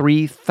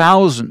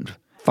 33,000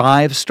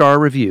 five-star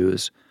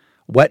reviews,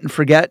 Wet and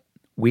Forget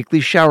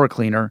Weekly Shower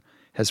Cleaner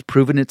has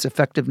proven its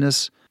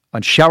effectiveness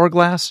on shower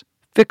glass,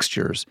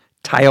 fixtures,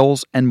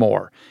 tiles, and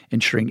more,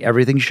 ensuring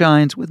everything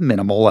shines with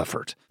minimal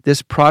effort.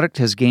 This product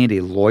has gained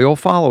a loyal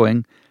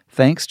following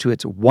thanks to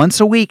its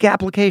once-a-week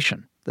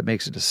application that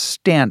makes it a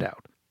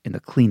standout in the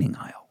cleaning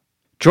aisle.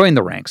 Join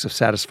the ranks of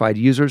satisfied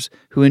users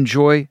who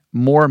enjoy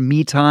more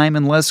me time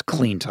and less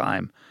clean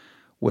time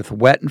with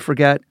Wet and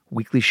Forget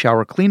Weekly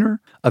Shower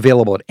Cleaner,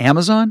 available at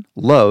Amazon,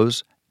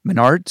 Lowe's,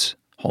 Menards,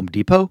 Home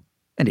Depot,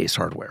 and Ace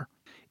Hardware.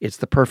 It's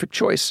the perfect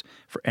choice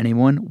for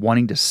anyone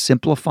wanting to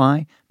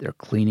simplify their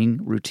cleaning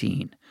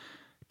routine.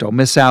 Don't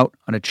miss out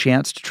on a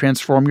chance to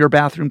transform your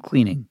bathroom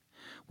cleaning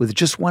with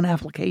just one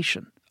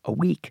application a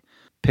week.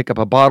 Pick up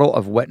a bottle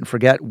of Wet and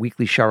Forget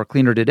Weekly Shower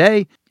Cleaner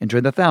today and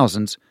join the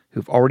thousands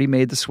who've already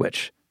made the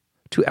switch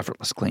to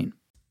effortless clean.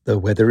 The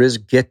weather is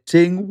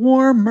getting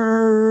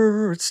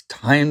warmer. It's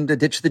time to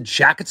ditch the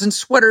jackets and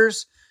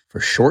sweaters for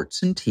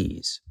shorts and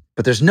tees.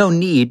 But there's no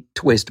need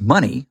to waste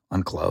money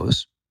on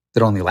clothes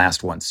that only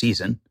last one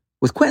season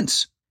with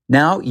Quince.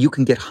 Now you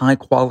can get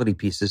high-quality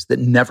pieces that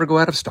never go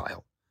out of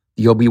style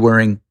that you'll be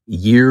wearing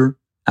year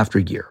after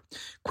year.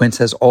 Quince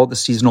has all the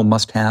seasonal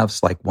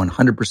must-haves like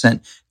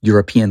 100%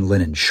 European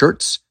linen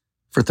shirts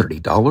for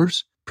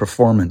 $30,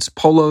 performance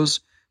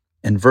polos,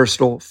 and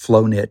versatile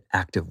flow-knit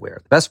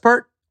activewear. The best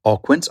part? All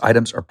Quince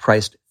items are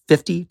priced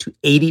 50 to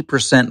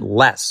 80%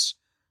 less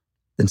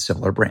than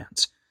similar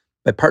brands.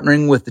 By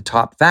partnering with the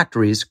top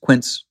factories,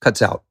 Quince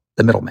cuts out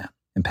the middleman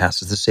and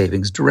passes the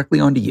savings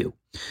directly on to you.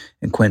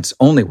 And Quince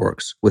only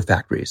works with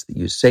factories that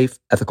use safe,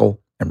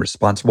 ethical, and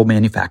responsible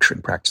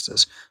manufacturing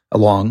practices,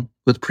 along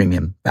with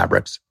premium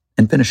fabrics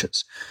and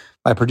finishes.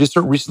 My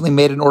producer recently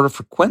made an order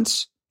for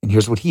Quince, and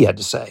here's what he had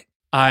to say.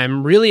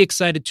 I'm really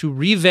excited to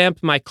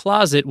revamp my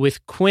closet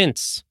with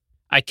Quince.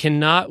 I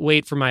cannot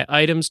wait for my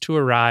items to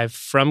arrive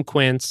from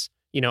Quince.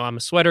 You know, I'm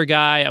a sweater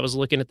guy. I was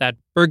looking at that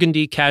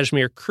burgundy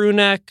cashmere crew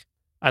neck.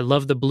 I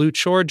love the blue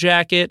chore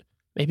jacket.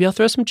 Maybe I'll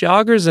throw some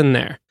joggers in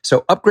there.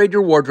 So upgrade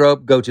your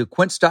wardrobe. Go to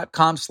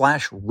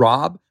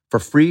quince.com/Rob for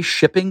free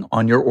shipping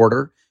on your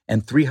order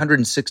and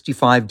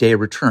 365-day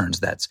returns.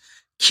 That's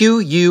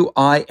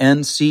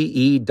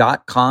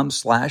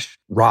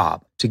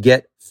QUINCE.com/Rob to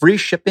get free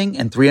shipping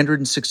and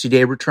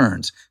 360-day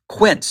returns.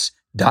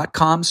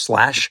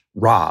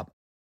 Quince.com/Rob.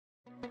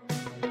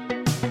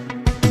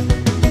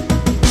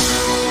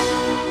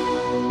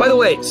 By the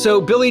way,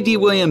 so Billy D.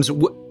 Williams,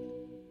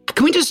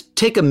 can we just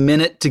take a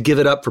minute to give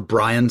it up for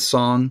Brian's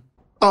song?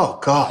 Oh,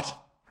 God.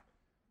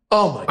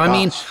 Oh, my God. I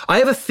mean, I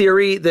have a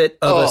theory that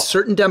of a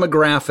certain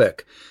demographic,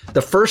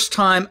 the first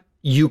time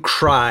you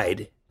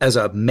cried as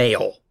a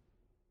male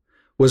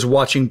was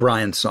watching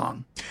Brian's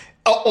song.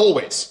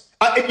 Always.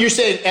 You're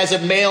saying as a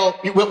male,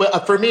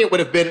 for me, it would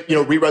have been,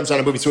 reruns on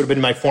a movie, so it would have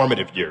been my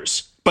formative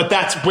years. But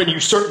that's when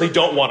you certainly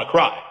don't want to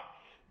cry.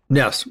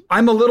 Yes.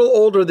 I'm a little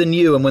older than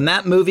you. And when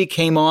that movie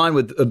came on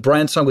with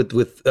Brian's song with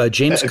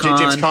James Caan.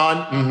 James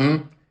Caan.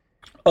 Mm-hmm.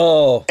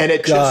 Oh, and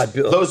it God.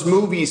 Those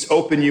movies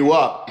open you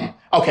up.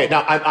 Okay,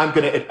 now I'm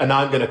going to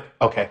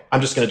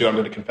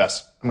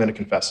confess. I'm going to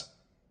confess.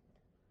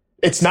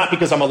 It's not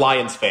because I'm a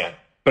Lions fan,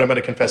 but I'm going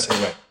to confess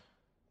anyway.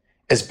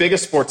 As big a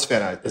sports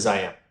fan as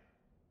I am,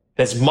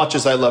 as much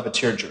as I love a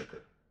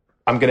tearjerker,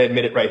 I'm going to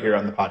admit it right here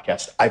on the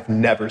podcast. I've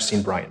never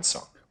seen Brian's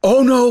song.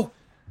 Oh, no.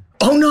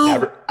 Oh,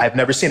 no. I've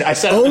never seen it. I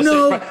said,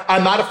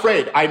 I'm not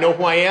afraid. I know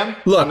who I am.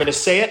 Look, I'm going to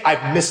say it.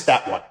 I've missed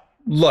that one.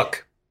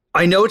 Look,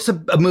 I know it's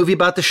a movie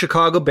about the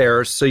Chicago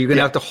Bears, so you're going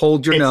to have to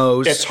hold your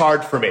nose. It's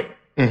hard for me.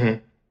 Mm-hmm.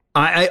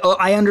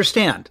 I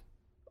understand.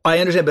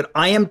 But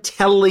I am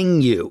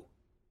telling you,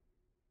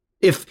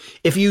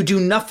 if you do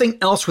nothing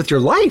else with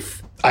your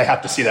life, I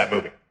have to see that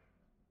movie.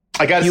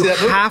 I got to see that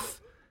movie. You have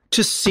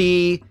to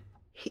see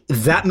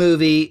that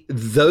movie,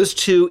 those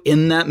two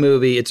in that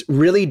movie. It's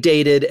really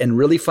dated and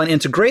really fun. And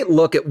it's a great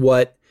look at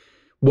what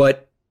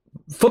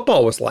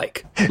football was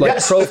like.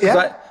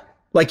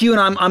 Like you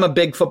and I'm a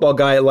big football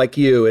guy like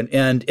you.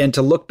 And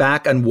to look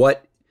back on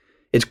what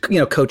it's,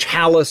 Coach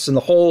Hallis and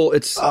the whole,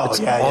 it's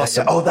awesome. Yeah.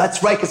 Oh,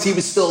 that's right. Cause he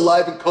was still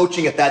alive and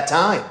coaching at that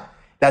time.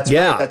 That's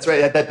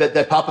right.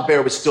 That Papa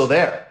Bear was still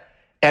there.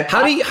 And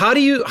how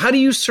do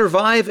you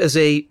survive as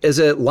a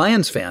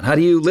Lions fan? How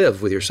do you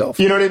live with yourself?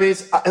 You know what I mean?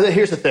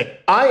 Here's the thing.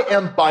 I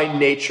am by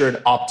nature an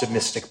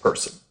optimistic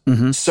person.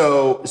 Mm-hmm.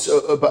 So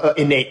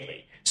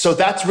innately. So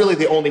that's really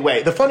the only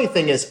way. The funny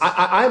thing is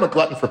I am a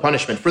glutton for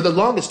punishment. For the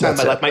longest time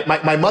in my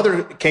life, my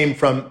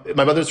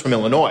mother's from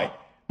Illinois.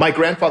 My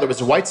grandfather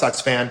was a White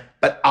Sox fan,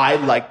 but I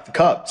liked the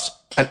Cubs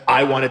and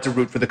I wanted to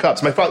root for the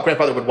Cubs. My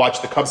grandfather would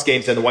watch the Cubs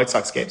games and the White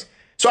Sox games.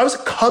 So I was a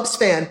Cubs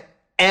fan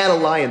and a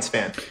Lions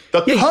fan.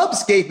 The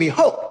Cubs gave me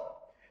hope.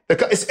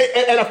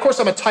 And of course,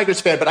 I'm a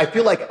Tigers fan, but I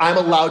feel like I'm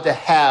allowed to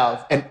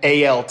have an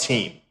AL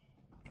team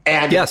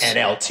and an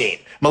NL team.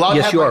 I'm allowed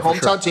to have my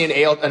hometown team,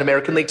 an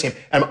American League team,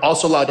 and I'm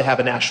also allowed to have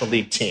a National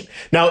League team.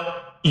 Now,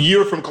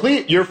 you're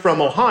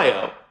from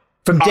Ohio.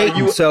 From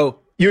Dayton.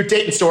 You're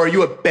Dayton, so are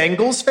you a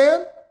Bengals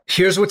fan?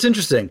 Here's what's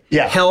interesting.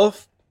 Yeah. Hell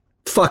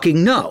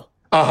fucking no.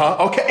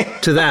 Okay.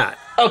 To that.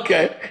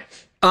 Okay.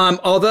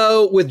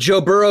 Although with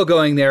Joe Burrow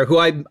going there, who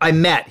I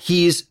met,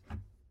 he's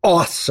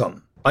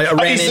awesome. I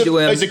ran into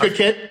him. He's a good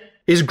kid?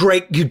 He's a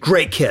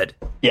great kid.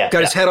 Yeah.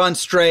 Got his head on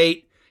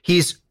straight.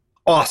 He's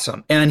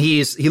awesome. And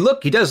he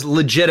does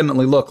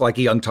legitimately look like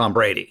a young Tom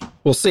Brady.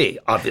 We'll see,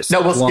 obviously.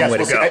 No, long way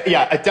to go.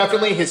 Yeah,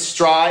 definitely his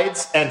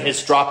strides and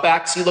his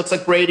dropbacks, he looks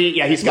like Brady.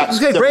 Yeah, he's got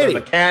similar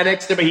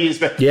mechanics to Brady.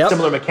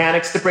 Similar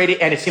mechanics to Brady,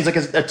 and it seems like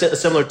a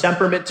similar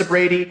temperament to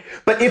Brady.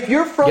 But if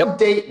you're from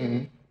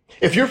Dayton,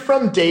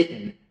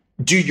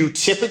 do you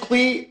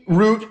typically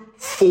root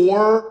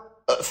for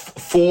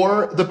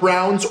the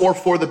Browns or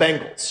for the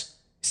Bengals?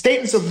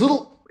 Dayton's a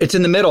little... It's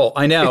in the middle.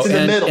 I know. It's in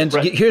the middle. And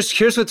right.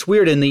 here's what's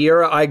weird. In the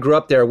era I grew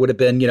up there would have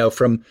been,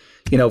 from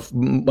when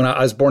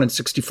I was born in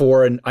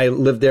 1964 and I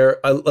lived there.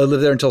 I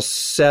lived there until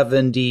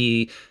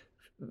late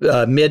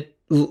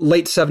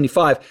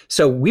 1975.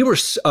 So we were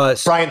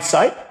Brian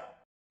Sipe?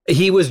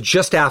 He was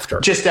just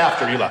after. Just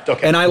after you left.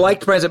 Okay. And I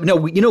liked Brian Sipe. No,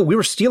 we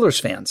were Steelers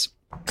fans.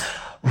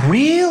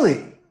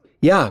 Really?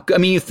 Yeah. I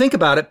mean, you think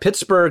about it,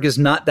 Pittsburgh is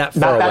not that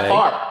far away.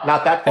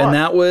 Not that far. And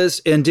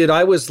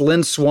I was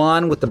Lynn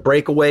Swann with the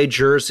breakaway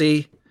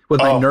jersey. With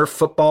my Nerf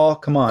football?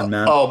 Come on,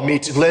 man. Oh, me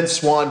too. Lynn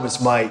Swann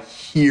was my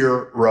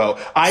hero.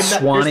 Here's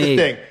the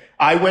thing.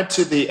 I went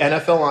to the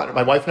NFL honors.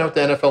 My wife and I went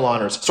to the NFL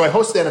honors. So I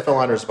hosted the NFL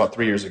honors about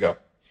 3 years ago.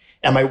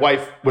 And my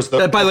wife was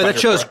the... By the way, that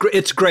show's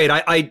it's great.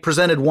 I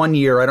presented one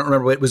year. I don't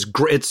remember. It was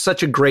great. It's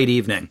such a great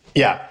evening.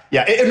 Yeah.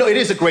 It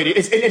is a great...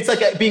 It's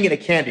like being in a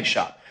candy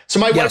shop. So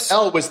my wife,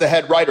 Elle, was the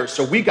head writer.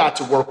 So we got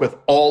to work with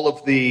all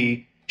of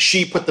the...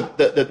 She put the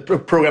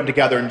program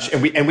together, and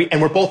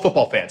we're both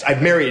football fans.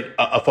 I've married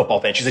a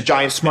football fan. She's a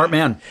Giants smart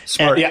man.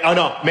 Smart. And, I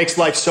know. Makes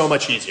life so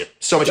much easier.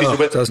 So much easier.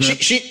 But doesn't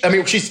it? She's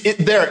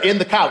there in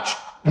the couch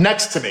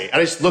next to me. I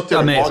just looked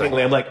at her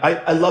longingly. I'm like,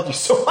 I love you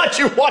so much.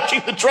 You're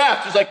watching the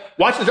draft. She's like,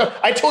 watching the draft.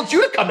 I told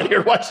you to come in here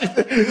and watch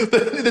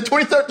the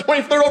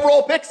 23rd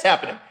overall picks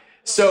happening.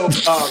 So,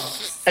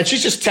 and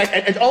she's just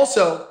and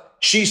also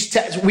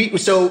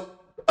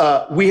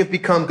we have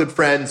become good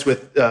friends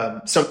with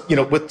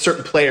with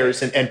certain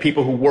players and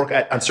people who work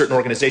on certain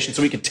organizations.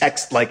 So we can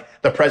text like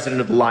the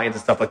president of the Lions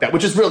and stuff like that,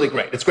 which is really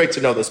great. It's great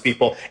to know those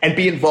people and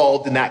be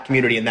involved in that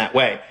community in that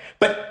way.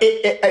 But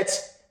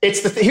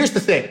here's the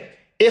thing.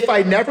 If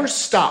I never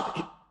stopped,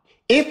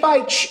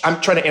 I'm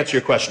trying to answer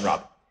your question,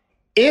 Rob.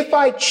 If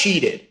I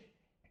cheated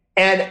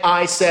and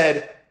I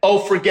said, oh,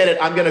 forget it,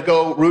 I'm going to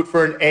go root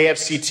for an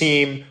AFC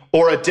team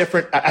or I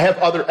have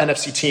other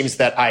NFC teams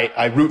that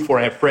I root for,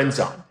 I have friends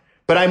on.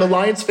 But I'm a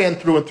Lions fan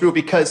through and through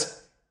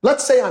because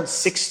let's say I'm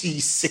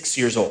 66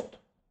 years old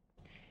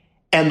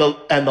and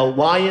the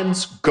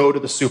Lions go to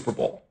the Super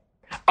Bowl.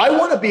 I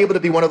want to be able to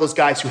be one of those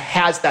guys who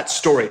has that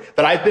story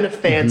that I've been a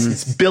fan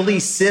since Billy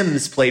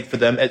Sims played for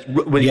them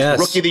when he was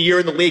Rookie of the Year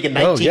in the league in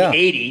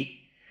 1980.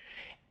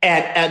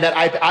 And that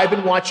I've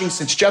been watching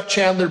since Jeff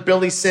Chandler,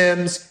 Billy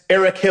Sims,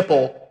 Eric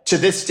Hipple to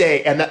this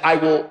day. And that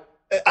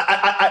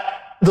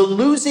the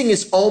losing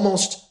is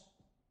almost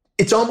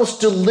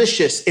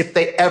delicious if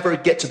they ever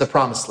get to the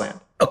promised land.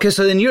 Okay,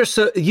 so then you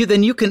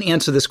can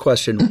answer this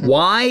question.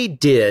 Why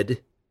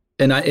did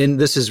and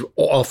this is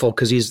awful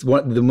because he's one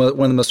of the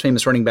most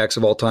famous running backs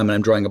of all time, and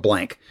I'm drawing a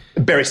blank.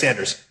 Barry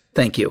Sanders.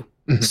 Thank you.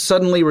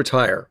 Suddenly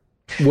retire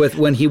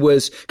when he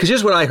was because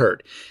here's what I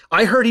heard.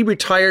 I heard he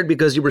retired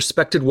because he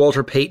respected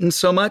Walter Payton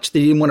so much that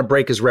he didn't want to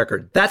break his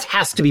record. That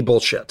has to be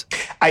bullshit.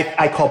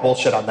 I call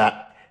bullshit on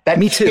that.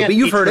 Me too, but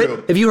you've heard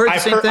it. Have you heard the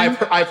same thing?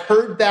 I've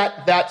heard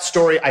that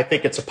story. I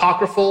think it's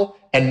apocryphal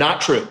and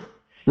not true.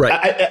 Right.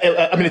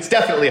 I mean, it's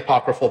definitely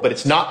apocryphal, but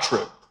it's not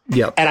true.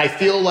 Yeah. And I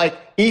feel like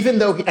even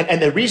though,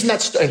 and the reason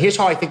here's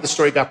how I think the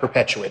story got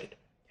perpetuated.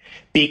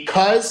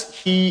 Because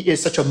he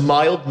is such a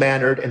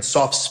mild-mannered and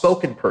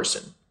soft-spoken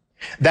person,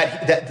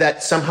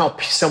 that somehow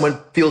someone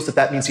feels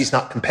that means he's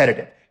not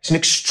competitive. He's an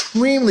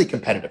extremely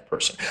competitive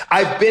person.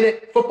 I've been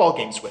at football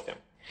games with him.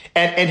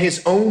 And in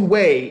his own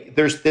way,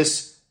 there's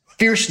this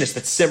fierceness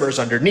that simmers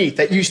underneath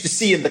that you used to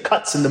see in the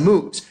cuts and the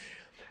moves.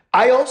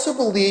 I also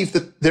believe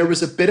that there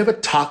was a bit of a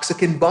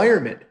toxic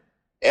environment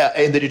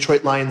in the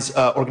Detroit Lions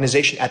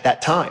organization at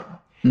that time.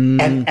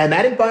 And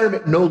that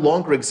environment no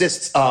longer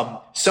exists.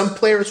 Some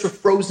players were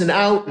frozen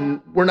out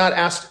and were not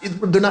asked,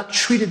 they're not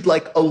treated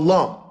like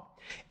alum.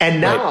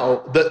 And now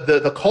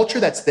the culture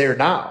that's there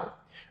now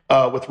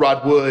with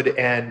Rod Wood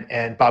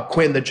and Bob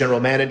Quinn, the general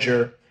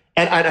manager,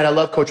 and I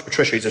love Coach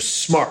Patricia. He's a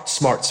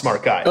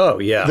smart guy. Oh,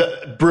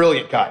 yeah.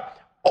 Brilliant guy.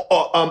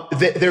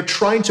 They're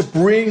trying to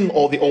bring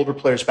all the older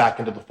players back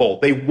into the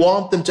fold. They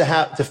want them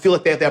to feel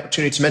like they have the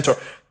opportunity to mentor.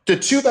 The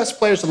two best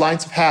players the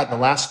Lions have had in the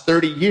last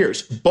 30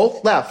 years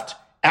both left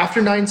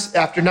after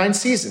nine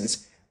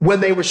seasons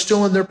when they were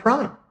still in their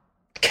prime.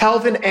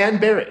 Calvin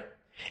and Barry.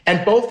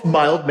 And both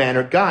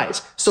mild-mannered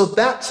guys. So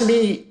that, to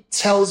me,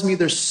 tells me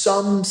there's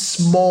some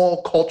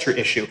small culture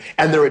issue,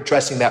 and they're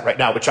addressing that right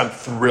now, which I'm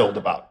thrilled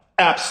about.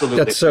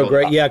 Absolutely. That's so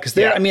great. Yeah, because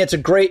I mean, it's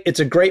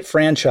a great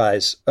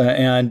franchise,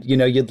 and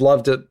you'd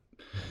love to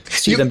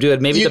see them do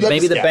it. Maybe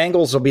the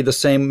Bengals will be the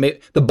same.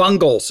 The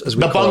Bungles, as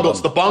we call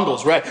them. The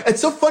Bungles, right?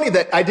 It's so funny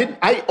that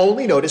I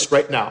only noticed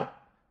right now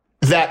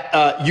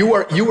that you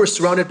were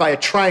surrounded by a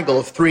triangle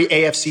of 3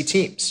 AFC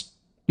teams.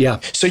 Yeah.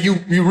 So you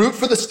root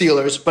for the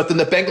Steelers, but then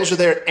the Bengals are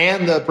there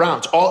and the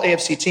Browns, all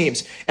AFC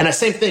teams. And the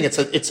same thing, it's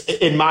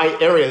in my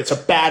area, it's a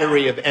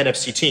battery of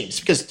NFC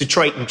teams because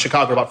Detroit and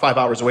Chicago are about 5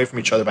 hours away from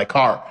each other by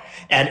car.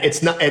 And it's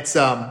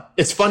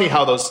funny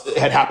how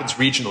it happens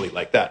regionally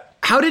like that.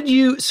 How did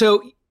you,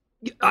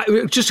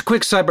 just a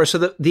quick sidebar.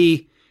 So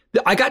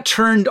I got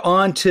turned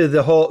on to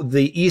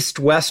the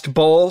East-West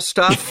Bowl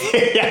stuff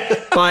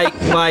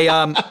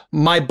by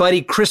my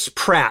buddy Chris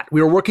Pratt.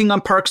 We were working on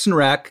Parks and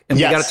Rec, and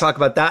we got to talk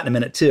about that in a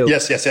minute too.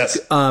 Yes.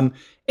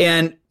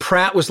 And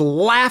Pratt was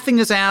laughing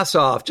his ass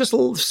off, just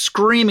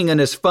screaming on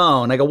his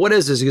phone. I go, "What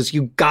is this?" He goes,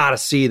 "You got to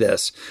see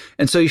this."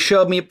 And so he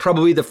showed me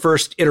probably the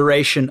first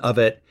iteration of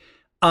it.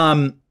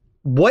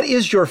 What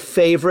is your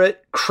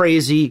favorite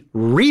crazy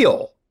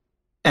real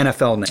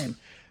NFL name?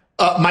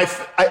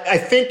 I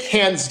think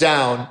hands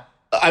down,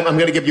 I'm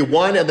going to give you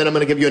one, and then I'm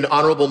going to give you an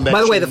honorable mention.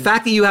 By the way, the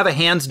fact that you have a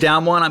hands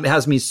down one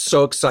has me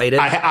so excited.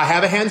 I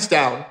have a hands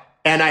down,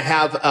 and I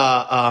have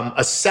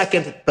a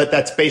second, but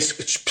that's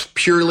based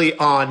purely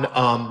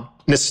on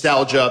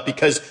nostalgia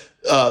because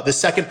the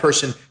second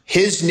person,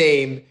 his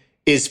name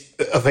is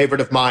a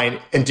favorite of mine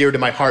and dear to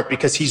my heart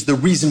because he's the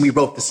reason we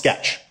wrote the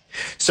sketch.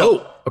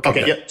 So,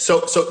 okay.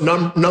 So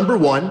number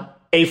one,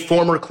 a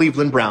former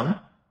Cleveland Brown,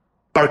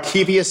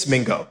 Barkevious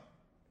Mingo.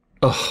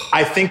 Oh.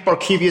 I think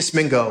Barkevious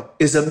Mingo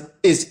is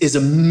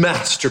a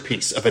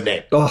masterpiece of a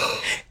name.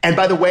 Oh. And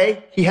by the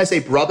way, he has a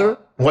brother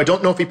who I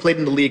don't know if he played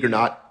in the league or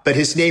not, but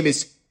his name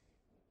is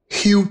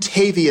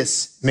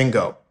Hugtavious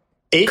Mingo.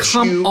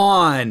 Come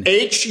on.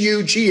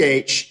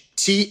 Hugtavious.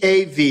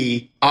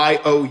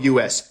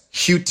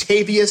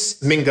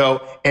 Hugtavious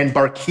Mingo and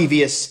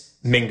Barkevious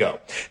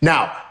Mingo.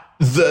 Now,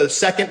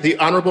 the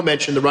honorable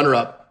mention, the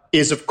runner-up,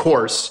 is, of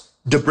course,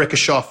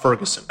 DeBrickashaw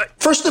Ferguson.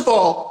 First of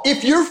all,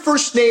 if your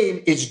first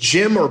name is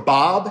Jim or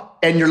Bob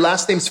and your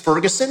last name's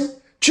Ferguson,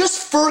 just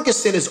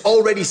Ferguson is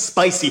already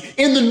spicy.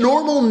 In the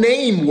normal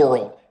name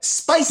world,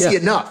 spicy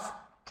enough.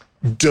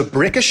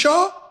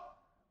 DeBrickashaw?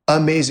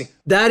 Amazing.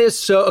 That is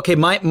so, okay,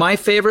 my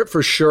favorite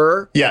for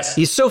sure. Yes.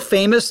 He's so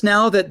famous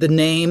now that the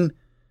name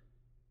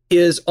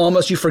is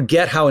almost, you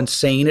forget how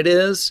insane it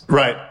is.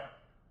 Right.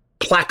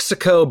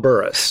 Plaxico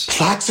Burress.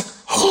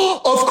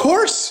 Of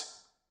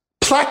course.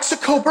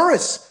 Plaxico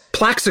Burress.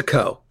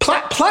 Plaxico,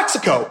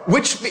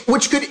 which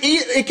could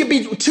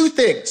be two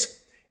things.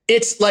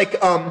 It's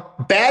like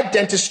bad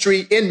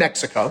dentistry in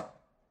Mexico.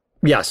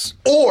 Yes.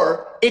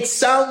 Or it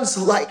sounds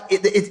like,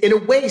 it in a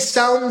way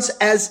sounds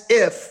as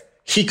if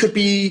he could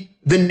be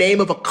the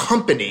name of a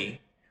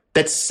company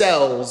that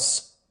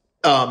sells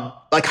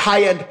like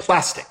high-end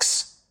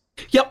plastics.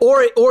 Yeah,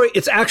 or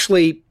it's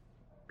actually,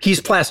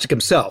 he's plastic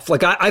himself.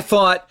 Like I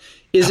thought,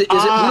 is it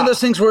one of those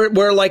things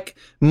where like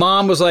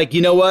mom was like,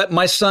 you know what,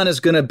 my son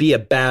is going to be a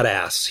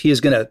badass. He is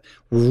going to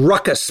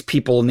ruckus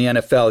people in the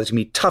NFL. He's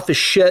going to be tough as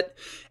shit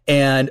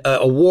and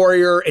a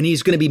warrior, and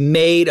he's going to be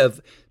made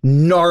of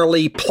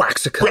gnarly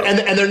Plaxico. Right,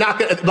 and they're not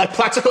going to, like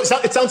Plaxico,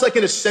 it sounds like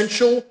an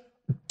essential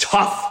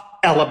tough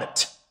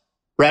element,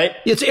 right?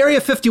 It's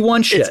Area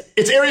 51 shit.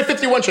 It's Area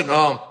 51 shit.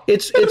 Oh.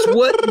 It's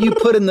what you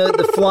put in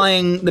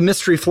the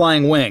mystery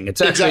flying wing.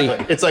 It's actually.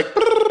 Exactly. It's like,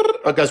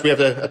 oh, guys, we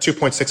have a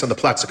 2.6 on the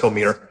Plaxico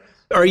meter.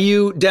 Are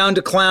you down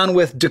to clown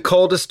with the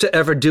coldest to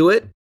ever do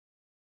it?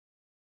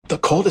 The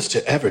coldest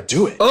to ever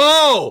do it?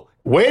 Oh!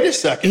 Wait a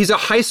second. He's a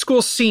high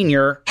school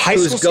senior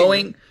who's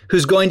going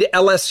to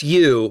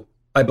LSU,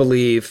 I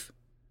believe,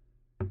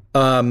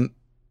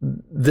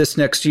 this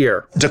next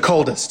year. The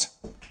coldest.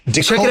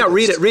 Check it out.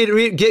 Read it.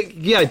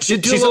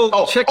 Do a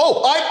little check.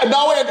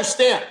 Now I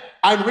understand.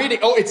 I'm reading.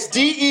 Oh, it's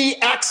D-E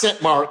accent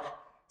mark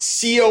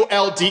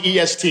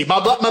C-O-L-D-E-S-T.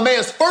 My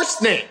man's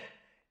first name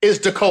is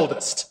the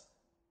coldest.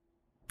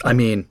 I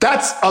mean,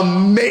 that's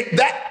amazing.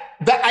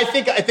 That I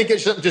think it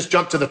should just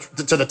jump to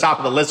the top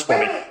of the list for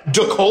me.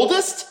 The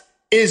coldest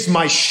is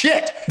my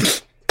shit.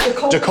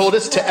 The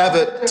coldest to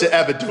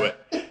ever do it.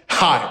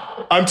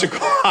 Hi, I'm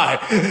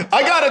Hi.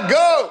 I gotta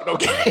go.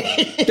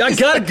 Okay. I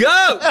gotta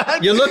go.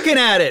 You're looking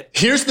at it.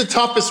 Here's the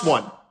toughest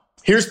one.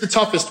 Here's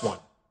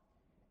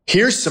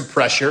some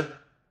pressure.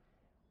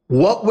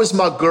 What was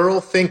my girl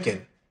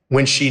thinking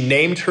when she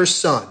named her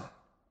son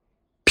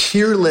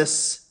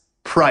Peerless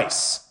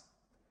Price,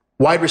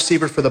 wide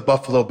receiver for the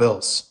Buffalo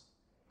Bills?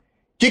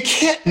 You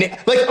can't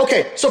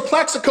okay, so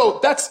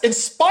Plaxico, that's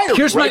inspiring.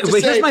 Here's my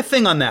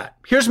thing on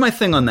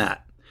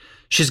that.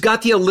 She's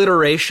got the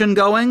alliteration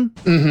going,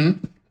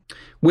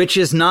 which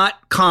is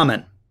not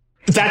common.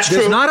 That's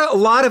There's true. not a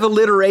lot of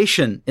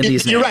alliteration in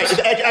these names. You're right.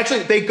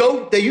 Actually,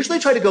 they usually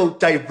try to go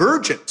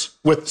divergent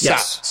with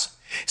sounds.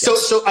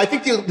 So I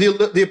think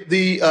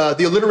the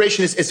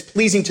alliteration is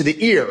pleasing to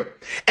the ear.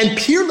 And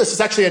peerless is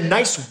actually a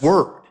nice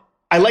word.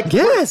 I like the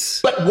word.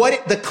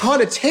 But the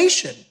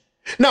connotation.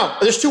 Now,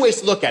 there's two ways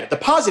to look at it. The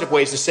positive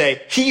way is to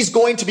say, he's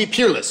going to be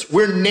peerless.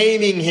 We're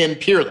naming him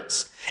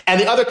Peerless.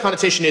 And the other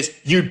connotation is,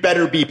 you'd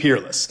better be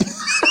peerless.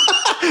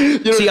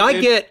 See, I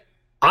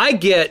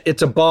get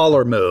it's a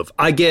baller move.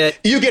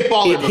 You get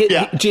baller move,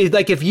 yeah.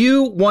 Like if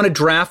you want to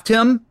draft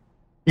him,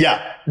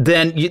 Yeah.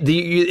 then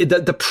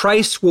the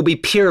price will be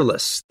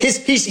peerless.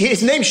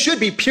 His name should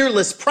be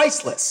Peerless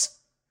Priceless.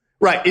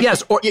 Right.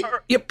 Yes, or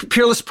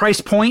peerless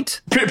price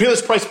point.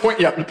 Peerless Price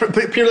Point, yeah.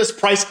 Peerless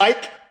Price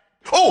Hike.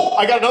 Oh,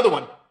 I got another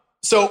one.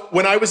 So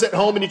when I was at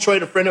home in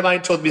Detroit, a friend of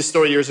mine told me a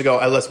story years ago.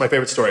 That's my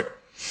favorite story.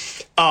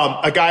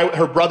 A guy,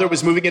 her brother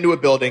was moving into a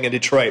building in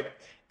Detroit,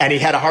 and he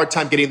had a hard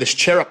time getting this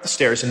chair up the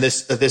stairs. And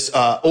this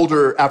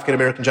older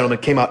African-American gentleman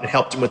came out and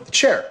helped him with the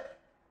chair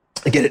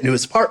and get it into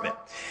his apartment.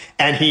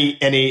 And he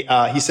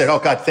said, "Oh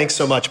God, thanks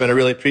so much, man. I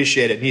really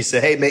appreciate it." And he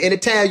said, "Hey man,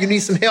 anytime you need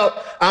some help,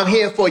 I'm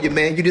here for you,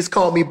 man. You just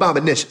call me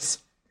Bominicious."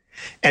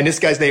 And this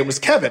guy's name was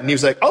Kevin. And he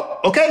was like, "Oh,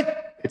 okay.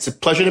 It's a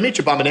pleasure to meet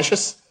you,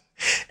 Bominicious."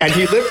 And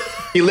he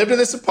lived in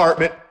this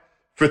apartment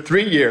for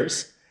 3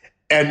 years,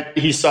 and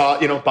he saw,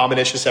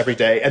 Bominicious every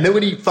day. And then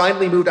when he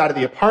finally moved out of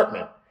the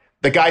apartment,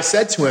 the guy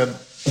said to him,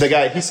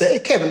 he said, "Hey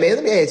Kevin, man,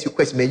 let me ask you a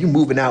question, man. You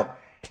moving out,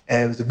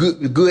 and it was a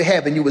good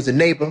having you as a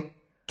neighbor.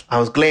 I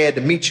was glad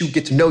to meet you,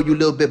 get to know you a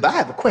little bit, but I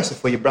have a question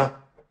for you, bro.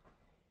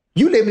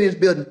 You live in this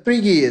building 3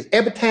 years.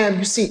 Every time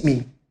you see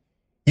me,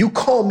 you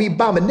call me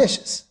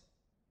Bominicious.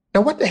 Now,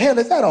 what the hell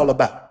is that all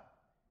about?"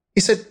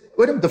 He said,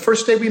 "Well, the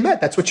first day we met,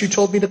 that's what you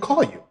told me to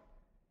call you."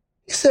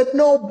 He said,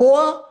 "No,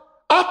 boy,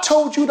 I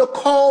told you to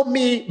call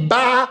me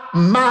by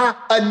my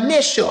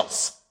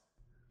initials."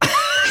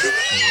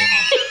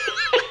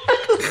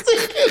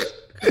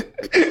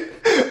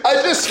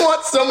 I just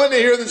want someone to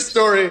hear the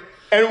story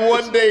and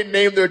one day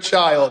name their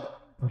child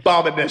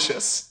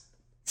Bominicious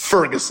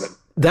Ferguson.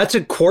 That's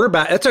a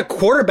quarterback. That's a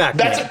quarterback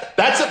name.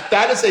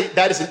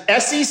 That is an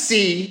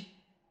SEC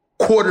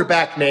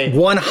quarterback name.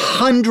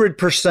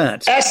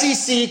 100%.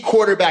 SEC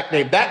quarterback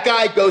name. That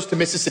guy goes to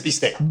Mississippi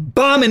State.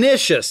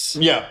 Bominicious.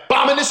 Yeah.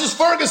 Bominicious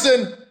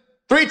Ferguson.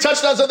 3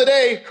 touchdowns on the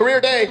day. Career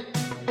day.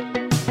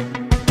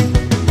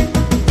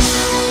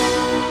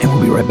 And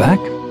we'll be right back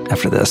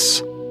after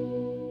this.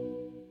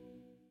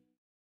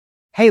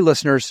 Hey,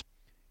 listeners.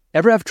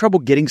 Ever have trouble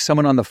getting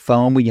someone on the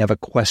phone when you have a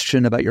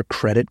question about your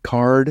credit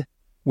card?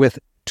 With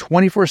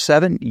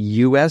 24/7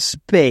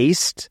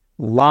 U.S.-based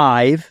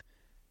live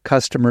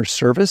customer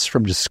service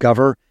from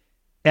Discover,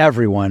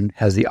 everyone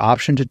has the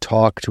option to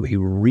talk to a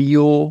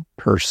real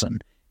person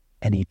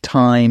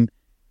anytime,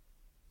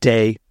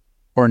 day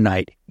or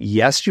night.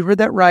 Yes, you heard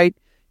that right.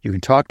 You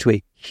can talk to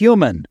a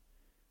human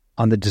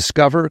on the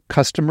Discover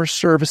customer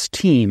service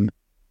team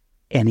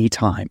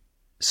anytime.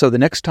 So the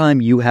next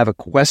time you have a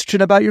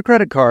question about your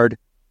credit card,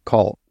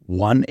 call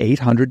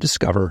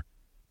 1-800-DISCOVER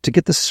to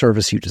get the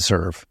service you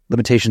deserve.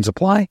 Limitations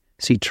apply.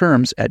 See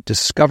terms at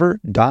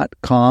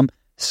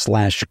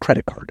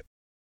discover.com/credit card.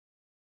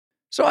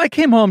 So I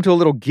came home to a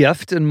little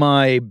gift in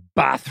my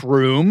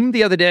bathroom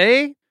the other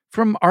day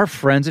from our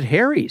friends at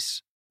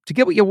Harry's. To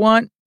get what you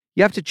want,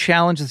 you have to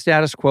challenge the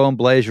status quo and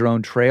blaze your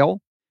own trail.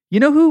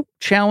 You know who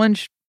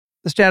challenged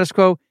the status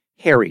quo?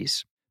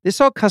 Harry's. They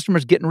saw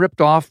customers getting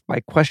ripped off by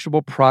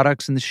questionable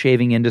products in the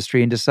shaving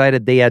industry and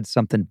decided they had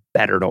something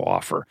better to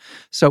offer.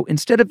 So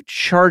instead of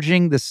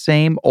charging the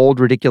same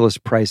old ridiculous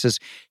prices,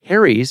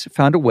 Harry's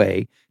found a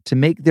way to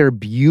make their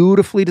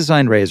beautifully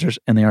designed razors,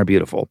 and they are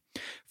beautiful,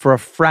 for a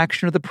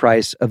fraction of the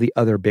price of the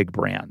other big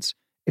brands.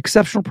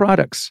 Exceptional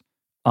products,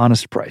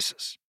 honest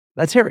prices.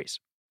 That's Harry's.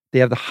 They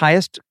have the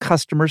highest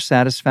customer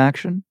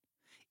satisfaction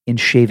in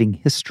shaving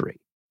history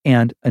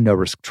and a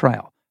no-risk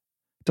trial.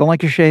 Don't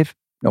like your shave?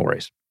 No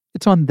worries.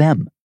 It's on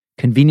them.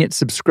 Convenient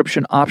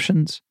subscription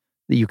options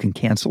that you can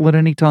cancel at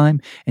any time.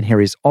 And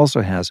Harry's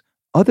also has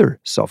other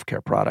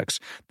self-care products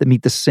that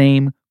meet the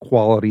same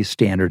quality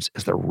standards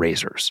as their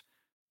razors.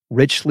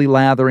 Richly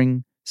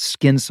lathering,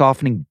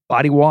 skin-softening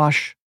body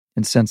wash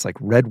in scents like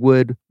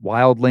redwood,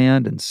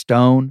 wildland, and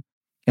stone.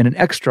 And an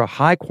extra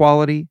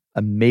high-quality,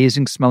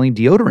 amazing-smelling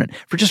deodorant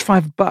for just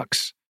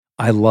 $5.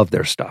 I love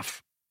their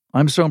stuff.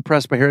 I'm so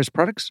impressed by Harry's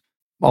products.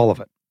 All of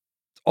it.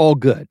 It's all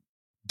good.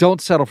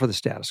 Don't settle for the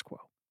status quo.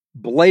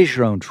 Blaze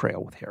your own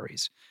trail with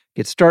Harry's.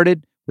 Get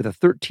started with a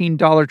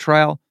 $13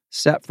 trial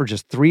set for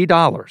just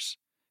 $3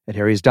 at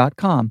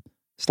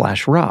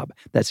harrys.com/Rob.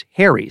 That's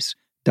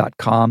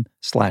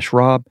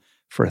harrys.com/Rob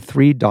for a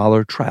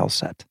 $3 trial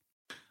set.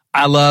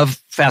 I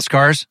love fast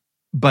cars,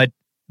 but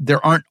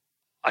there aren't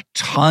a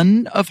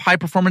ton of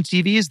high-performance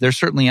EVs. They're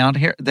certainly out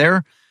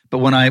there, but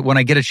when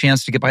I get a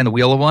chance to get behind the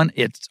wheel of one,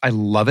 I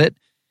love it.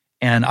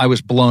 And I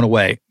was blown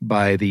away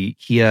by the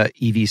Kia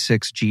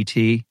EV6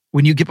 GT.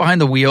 When you get behind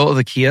the wheel of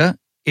the Kia,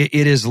 it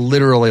is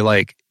literally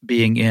like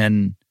being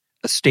in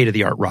a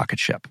state-of-the-art rocket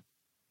ship,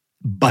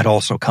 but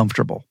also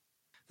comfortable.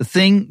 The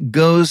thing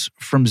goes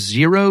from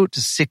 0 to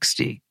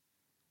 60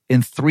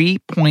 in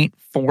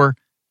 3.4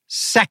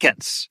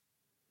 seconds.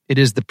 It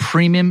is the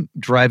premium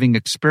driving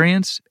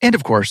experience. And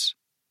of course,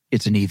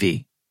 it's an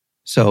EV.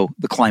 So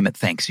the climate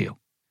thanks you.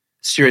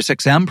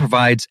 SiriusXM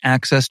provides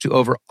access to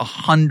over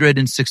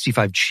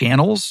 165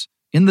 channels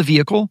in the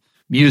vehicle.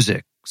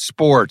 Music,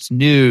 sports,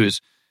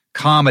 news,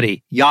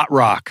 comedy, yacht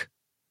rock.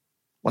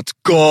 Let's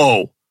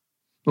go.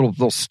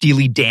 Little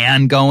Steely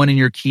Dan going in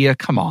your Kia.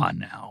 Come on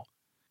now.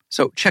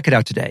 So check it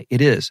out today.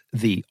 It is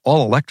the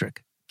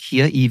all-electric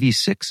Kia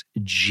EV6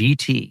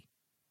 GT.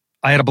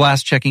 I had a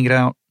blast checking it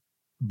out.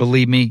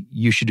 Believe me,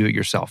 you should do it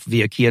yourself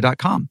via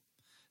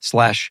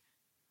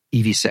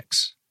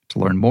kia.com/EV6. To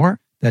learn more,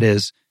 that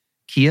is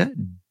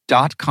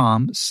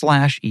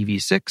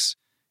kia.com/EV6.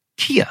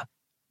 Kia,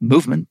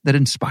 movement that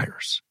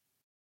inspires.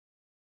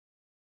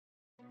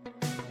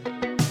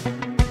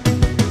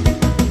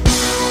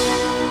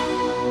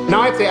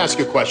 Now I have to ask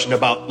you a question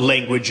about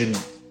language and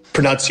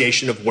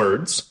pronunciation of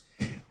words.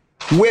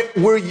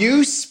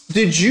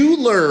 Did you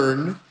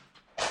learn,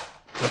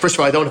 first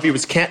of all, I don't know if it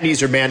was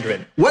Cantonese or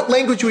Mandarin. What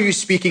language were you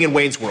speaking in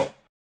Wayne's World?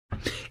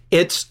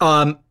 It's,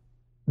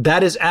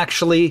 that is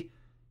actually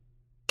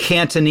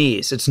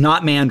Cantonese. It's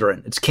not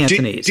Mandarin. It's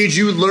Cantonese. Did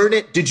you learn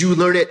it?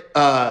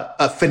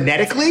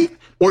 Phonetically?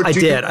 Or I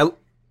did.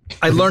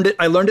 I learned it.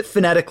 I learned it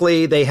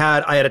phonetically. I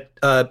had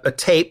a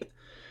tape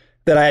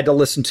that I had to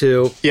listen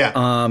to.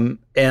 Yeah.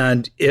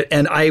 And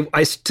I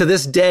to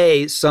this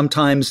day,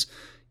 sometimes,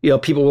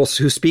 people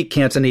who speak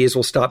Cantonese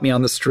will stop me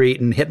on the street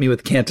and hit me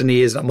with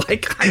Cantonese. I'm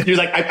like, you're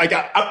like,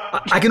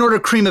 I can order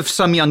cream of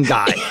some young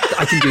guy.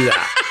 I can do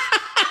that.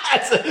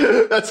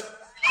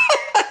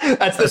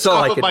 That's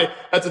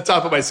the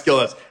top of my skill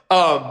list.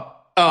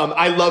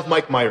 I love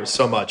Mike Myers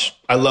so much.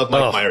 I love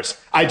Mike Myers.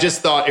 I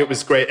just thought it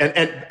was great.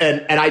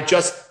 And I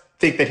just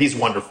think that he's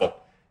wonderful.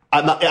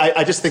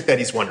 I just think that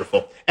he's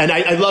wonderful. And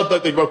I love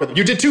that they work with him.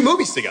 You did 2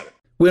 movies together.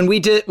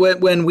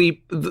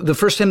 The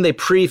first time they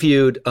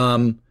previewed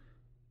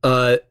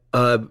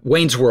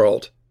Wayne's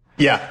World.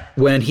 Yeah.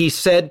 When he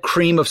said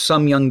cream of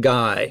some young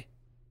guy,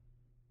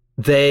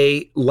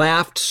 they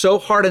laughed so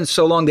hard and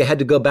so long they had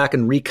to go back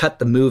and recut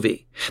the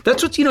movie.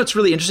 That's what's it's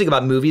really interesting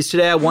about movies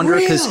today. I wonder,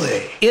 because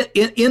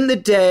in the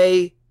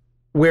day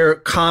where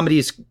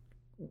comedies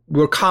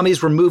were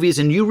movies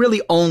and you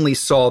really only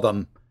saw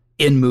them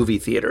in movie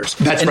theaters.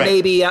 That's right. And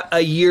maybe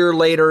a year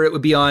later it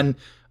would be on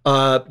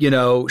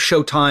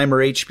Showtime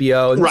or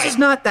HBO. And this is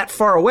not that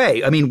far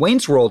away. I mean,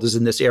 Wayne's World is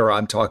in this era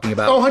I'm talking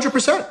about. Oh,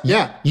 100%.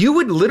 Yeah. You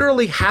would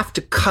literally have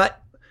to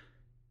cut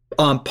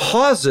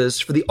pauses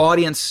for the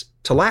audience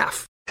to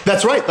laugh.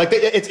 That's right. Like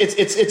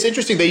it's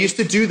interesting. They used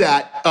to do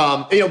that.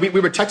 We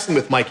were texting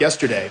with Mike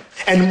yesterday,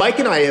 and Mike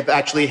and I have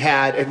actually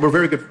had, and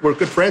we're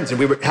good friends, and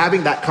we were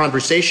having that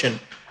conversation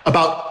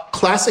about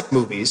classic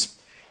movies.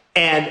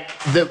 And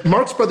the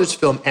Marx Brothers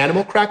film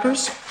Animal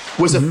Crackers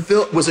was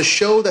a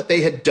show that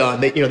they had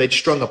done. They'd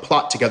strung a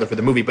plot together for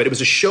the movie, but it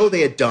was a show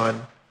they had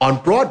done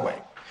on Broadway.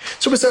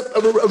 So it was a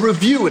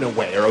review in a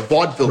way, or a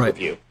vaudeville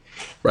review.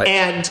 Right.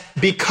 And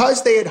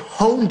because they had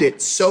honed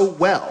it so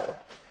well,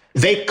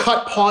 they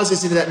cut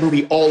pauses into that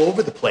movie all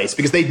over the place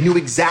because they knew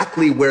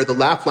exactly where the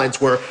laugh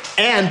lines were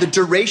and the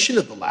duration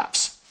of the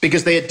laughs,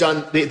 because they'd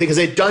done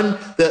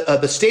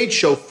the stage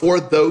show for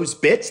those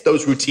bits,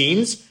 those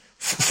routines,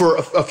 for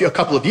a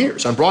couple of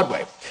years on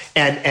Broadway.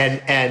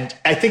 And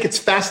I think it's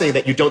fascinating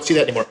that you don't see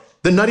that anymore.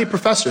 The Nutty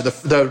Professor,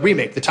 the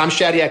remake, the Tom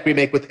Shadyac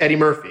remake with Eddie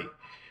Murphy.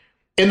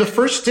 In the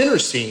first dinner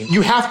scene,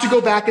 you have to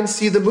go back and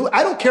see the movie.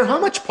 I don't care how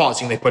much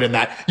pausing they put in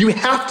that. You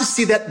have to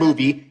see that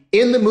movie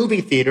in the movie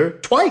theater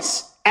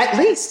twice, at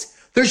least.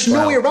 There's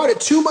no way around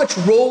it. Too much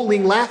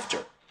rolling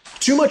laughter.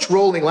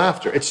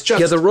 It's just...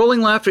 Yeah, the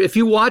rolling laughter. If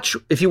you watch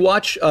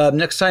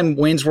next time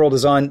Wayne's World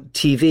is on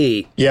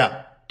TV...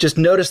 Yeah. Just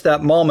notice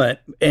that moment,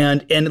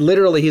 and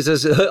literally he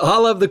says,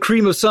 "I'll have the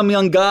cream of some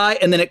young guy,"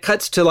 and then it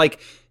cuts to like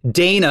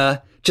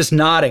Dana just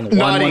nodding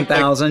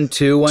 1,000, like,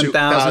 2,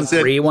 1,000,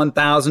 3,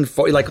 1,000,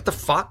 4. Like, what the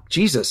fuck,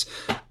 Jesus?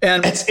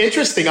 And it's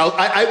interesting.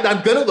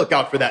 I'm gonna look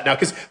out for that now,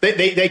 because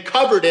they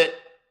covered it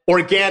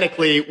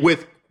organically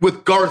with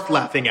Garth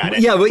laughing at it.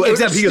 Yeah,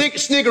 exactly.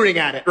 Sniggering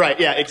at it. Right.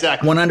 Yeah.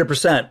 Exactly.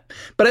 100%.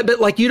 But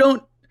like you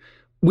don't.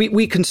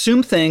 We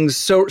consume things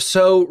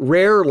so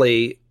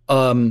rarely.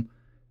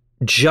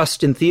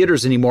 Just in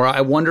theaters anymore.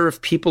 I wonder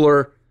if people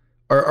are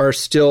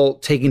still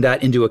taking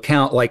that into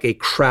account, like a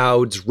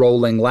crowd's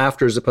rolling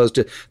laughter as opposed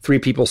to 3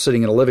 people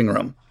sitting in a living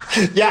room.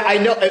 Yeah, I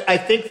know. I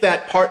think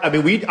that part. I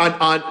mean, we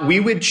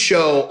would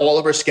show all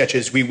of our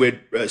sketches. We would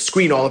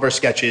screen all of our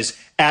sketches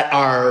at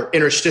our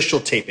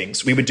interstitial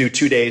tapings. We would do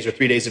 2 days or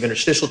 3 days of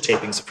interstitial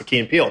tapings for Key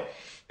and Peele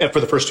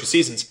for the first 2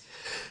 seasons,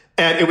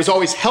 and it was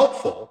always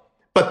helpful.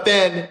 But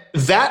then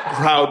that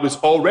crowd was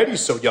already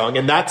so young,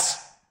 and that's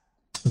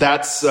 6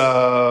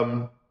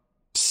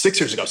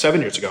 years ago,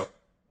 7 years ago.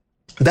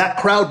 That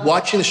crowd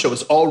watching the show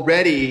is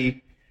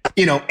already,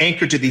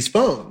 anchored to these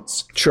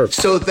phones. Sure.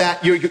 So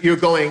that you're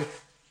going,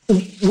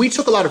 we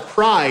took a lot of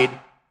pride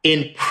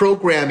in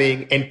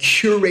programming and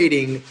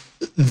curating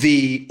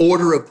the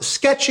order of the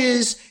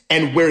sketches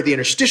and where the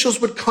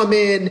interstitials would come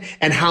in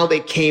and how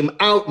they came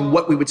out and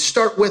what we would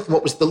start with,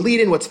 what was the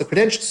lead-in, what's the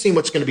credential scene,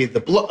 what's going to be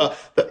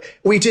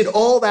we did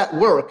all that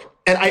work.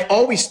 And I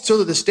always, still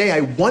to this day,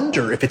 I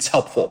wonder if it's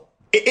helpful.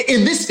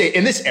 In this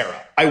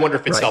era, I wonder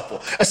if it's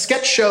helpful. A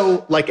sketch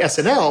show like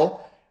SNL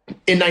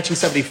in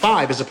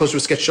 1975, as opposed to a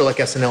sketch show like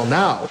SNL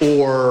now,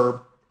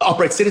 or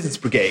Upright Citizens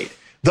Brigade,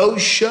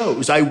 those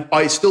shows,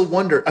 I still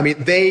wonder. I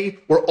mean, they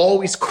were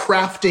always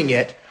crafting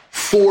it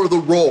for the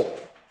role.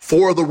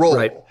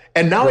 Right.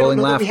 And now Rolling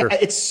laughter.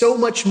 It's so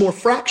much more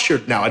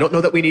fractured now. I don't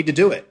know that we need to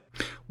do it.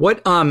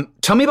 What?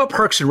 Tell me about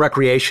Parks and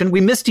Recreation.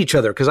 We missed each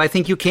other because I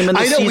think you came in.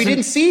 We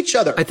didn't see each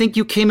other. I think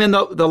you came in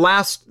the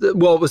last.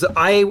 Well, it was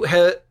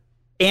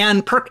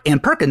Ann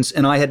Perkins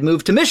and I had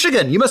moved to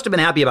Michigan. You must have been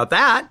happy about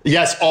that.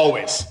 Yes,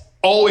 always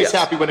yes.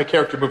 Happy when a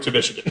character moved to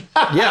Michigan.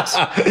 Yes.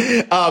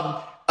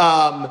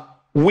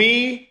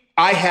 I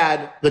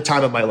had the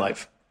time of my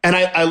life. And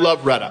I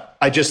love Retta.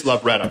 I just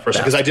love Retta, first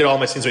because I did all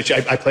my scenes with her.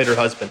 I played her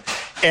husband.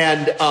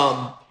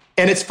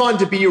 And it's fun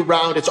to be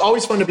around. It's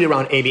always fun to be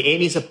around Amy.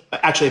 Amy's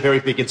actually a very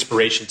big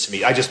inspiration to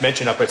me. I just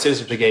mentioned up at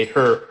Citizens Brigade,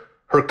 her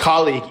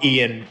colleague,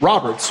 Ian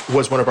Roberts,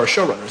 was one of our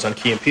showrunners on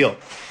Key and Peele.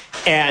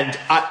 And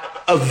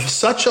of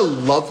such a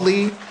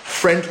lovely,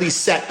 friendly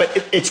set.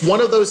 But it's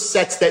one of those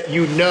sets that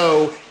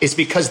is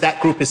because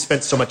that group has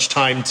spent so much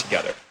time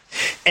together.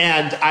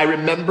 And I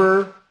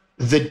remember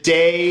the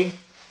day...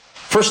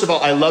 First of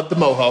all, I loved the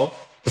moho.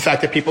 The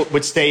fact that people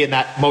would stay in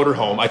that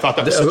motorhome, I thought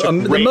that was such a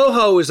great... The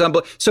moho is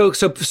unbelievable. So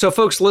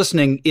folks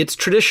listening, it's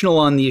traditional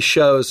on these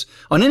shows,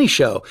 on any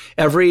show.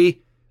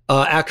 Every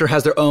actor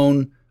has their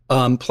own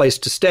place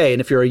to stay. And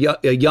if you're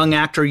a young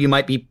actor, you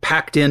might be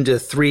packed into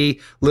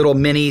 3 little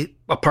mini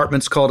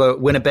apartments called a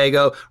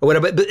Winnebago or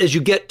whatever. But as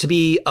you get to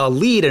be a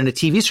lead in a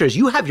TV series,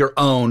 you have your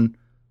own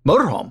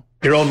motorhome.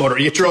 Your own motor.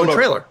 You get your own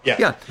trailer. Yeah.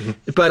 Mm-hmm.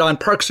 But on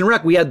Parks and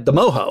Rec, we had the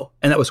moho,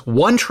 and that was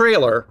one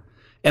trailer,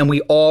 and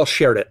we all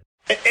shared it.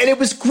 And it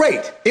was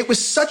great. It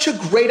was such a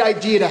great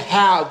idea to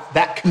have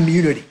that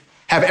community,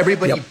 have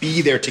everybody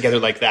be there together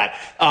like that.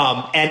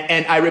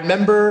 And I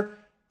remember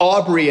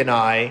Aubrey and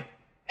I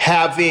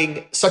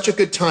having such a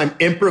good time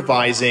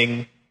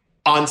improvising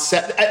on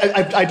set.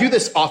 I do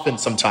this often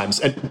sometimes,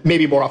 and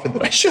maybe more often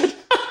than I should,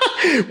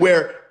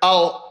 where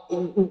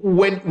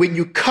when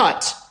you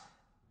cut,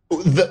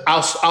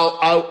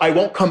 I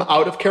won't come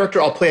out of character.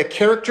 I'll play a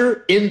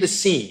character in the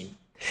scene.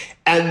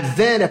 And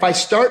then if I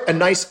start a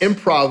nice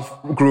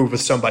improv groove with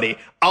somebody,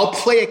 I'll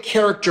play a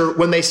character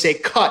when they say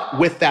cut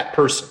with that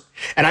person.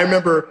 And I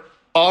remember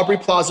Aubrey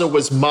Plaza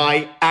was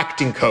my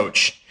acting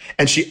coach.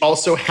 And she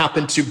also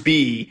happened to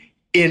be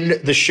in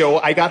the show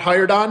I got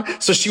hired on.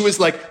 So she was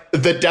like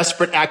the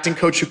desperate acting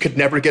coach who could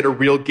never get a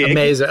real gig.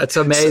 Amazing. It's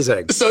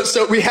amazing.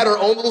 So we had our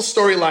own little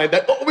storyline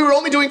that we were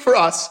only doing for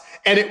us.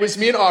 And it was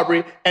me and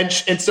Aubrey. And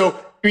so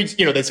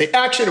they'd say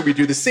action, and we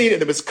do the scene,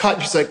 and it was cut.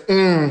 And she's like,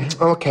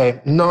 okay,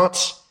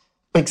 not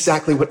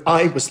exactly what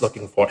I was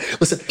looking for.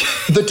 Listen,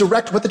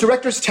 what the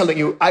director's telling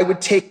you, I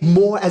would take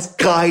more as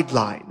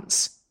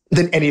guidelines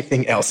than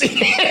anything else.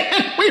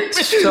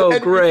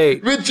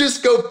 Great. We'd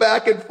just go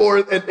back and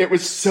forth, and it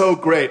was so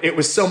great. It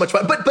was so much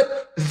fun.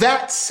 But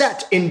that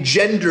set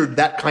engendered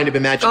that kind of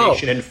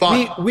imagination and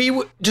fun.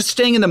 We just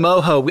staying in the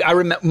moho. I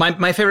remember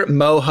my favorite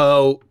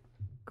moho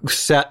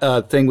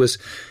set thing was.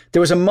 There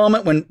was a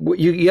moment when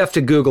you have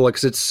to Google it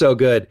because it's so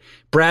good.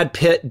 Brad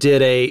Pitt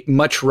did a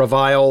much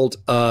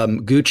reviled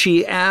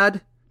Gucci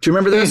ad. Do you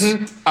remember this?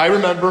 Mm-hmm. I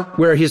remember.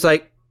 Where he's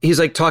like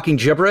talking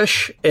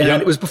gibberish,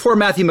 and it was before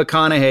Matthew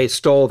McConaughey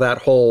stole that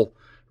whole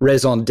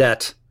raison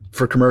d'etre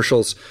for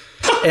commercials.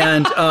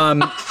 And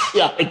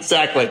yeah,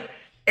 exactly.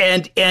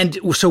 And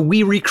so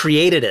we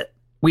recreated it.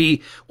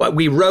 We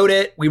wrote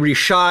it, we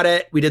reshot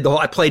it, we did the whole.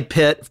 I played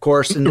Pitt, of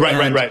course, and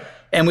right.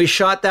 And we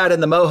shot that in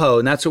the moho,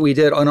 and that's what we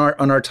did on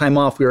our time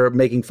off. We were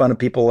making fun of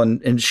people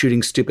and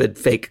shooting stupid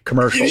fake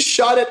commercials. You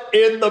shot it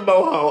in the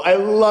moho. I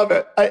love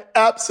it. I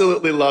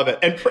absolutely love it.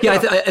 And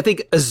I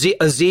think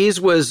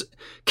Aziz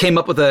came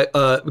up with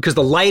because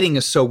the lighting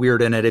is so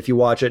weird in it. If you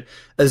watch it,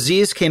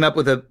 Aziz came up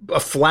with a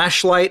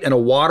flashlight and a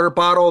water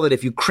bottle that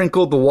if you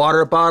crinkled the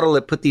water bottle,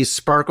 it put these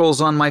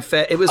sparkles on my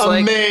face. It was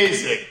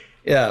amazing.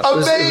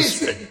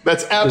 Amazing.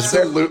 That's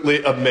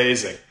absolutely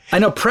amazing. I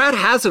know Pratt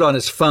has it on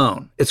his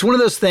phone. It's one of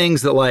those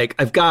things that I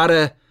got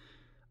to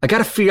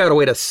figure out a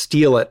way to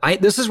steal it.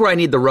 This is where I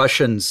need the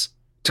Russians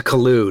to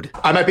collude.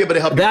 I might be able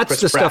to help you.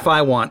 That's the stuff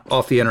I want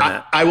off the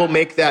internet. I will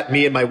make that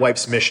me and my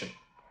wife's mission,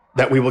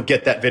 that we will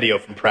get that video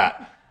from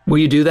Pratt. Will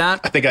you do that?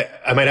 I think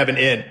I might have an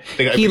in.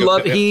 He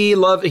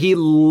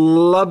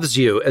loves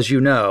you, as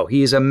you know.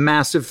 He's a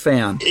massive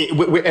fan.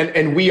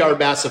 And we are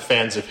massive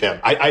fans of him.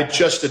 I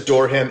just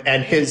adore him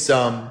and his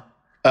but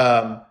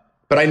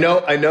I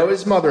know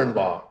his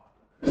mother-in-law.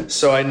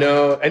 So I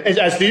know, and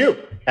as do you.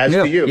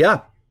 Do you. Yeah.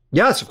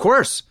 Yes, of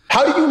course.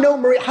 How do you know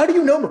Maria?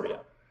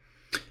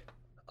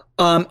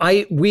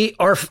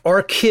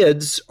 Our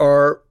kids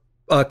are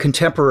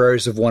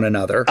contemporaries of one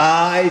another.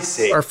 I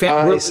see. I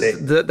see.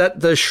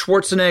 The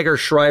Schwarzenegger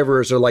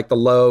Shrivers are like the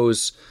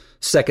Lowe's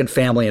second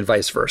family and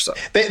vice versa.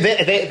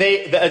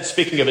 They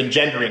speaking of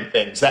engendering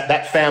things,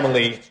 that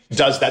family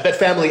does that. That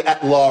family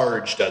at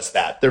large does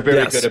that. They're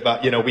very good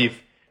about,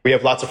 we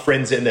have lots of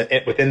friends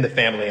within the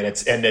family, and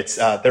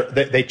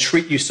they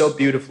treat you so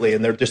beautifully,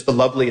 and they're just the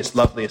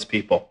loveliest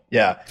people.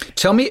 Yeah.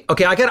 Tell me,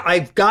 okay,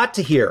 I've got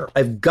to hear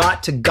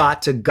about the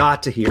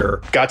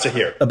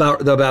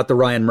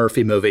Ryan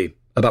Murphy movie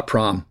about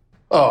Prom.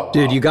 Oh,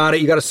 dude, you got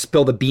to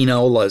spill the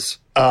beanolas.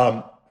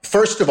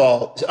 First of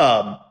all,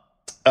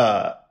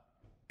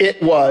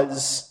 it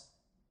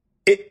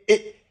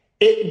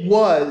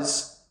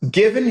was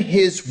given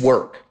his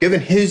work,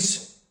 given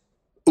his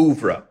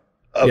oeuvre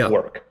of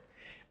work.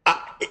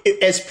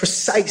 As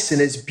precise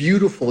and as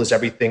beautiful as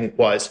everything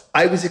was,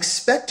 I was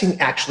expecting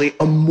actually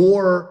a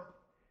more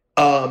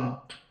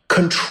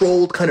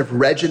controlled, kind of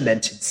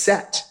regimented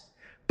set.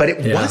 But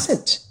it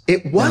wasn't.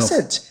 It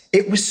wasn't. No.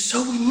 It was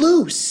so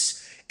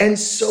loose and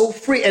so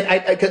free. And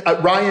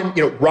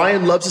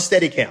Ryan loves a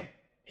Steadicam.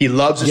 He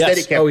loves a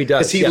Steadicam. Oh, he does.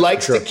 Because he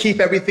likes to keep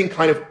everything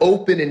kind of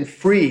open and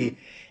free.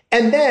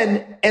 And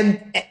then,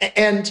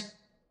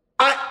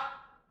 Rob,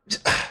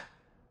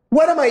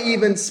 what am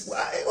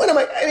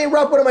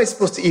I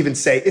supposed to even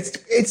say?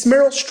 It's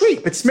Meryl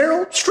Streep. It's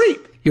Meryl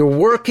Streep. You're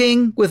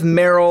working with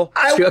Meryl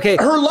Streep. Okay.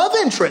 Her love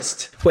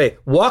interest. Wait,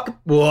 walk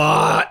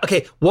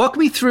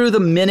me through the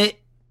minute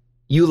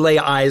you lay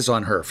eyes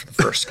on her for the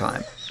first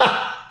time.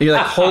 You're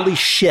like, holy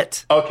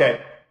shit.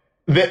 Okay.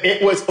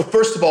 It was,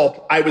 first of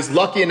all, I was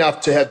lucky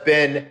enough to have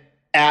been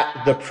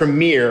at the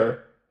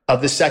premiere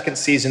of the second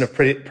season of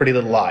Pretty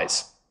Little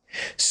Lies.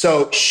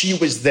 So she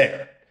was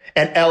there.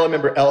 And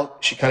Elle,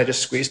 she kind of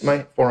just squeezed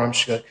my forearm.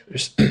 She goes,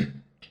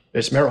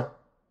 there's Meryl.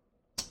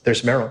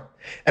 There's Meryl.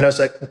 And I was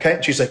like, okay.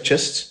 And she's like,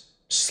 just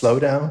slow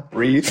down,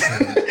 breathe.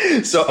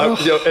 So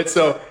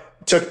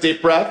took a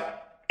deep breath.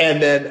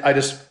 And then I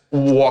just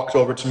walked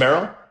over to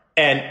Meryl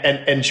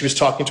and she was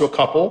talking to a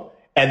couple.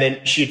 And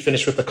then she had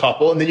finished with the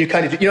couple. And then you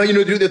kind of,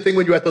 do the thing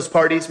when you're at those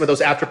parties, with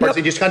those after parties,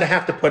 you just kind of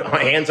have to put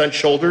hands on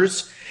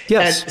shoulders.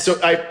 Yes. And so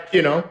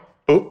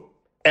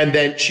and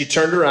then she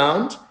turned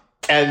around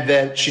and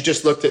then she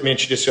just looked at me and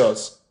she just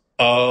goes,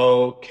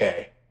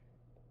 okay.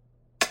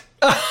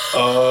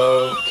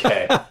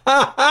 Okay.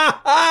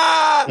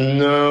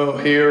 No,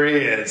 here he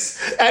is.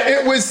 And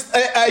it was,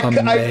 and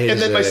then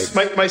my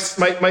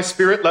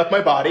spirit left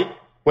my body,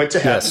 went to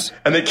heaven,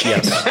 and then came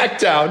back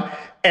down.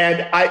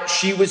 And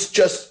she was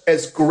just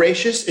as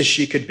gracious as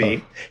she could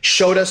be,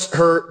 showed us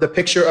the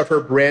picture of her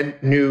brand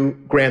new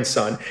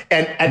grandson.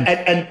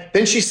 And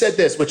then she said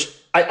this, which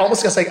I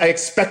almost guess I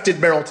expected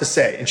Meryl to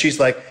say. And she's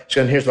like,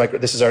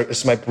 this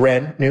is my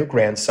brand new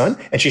grandson.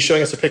 And she's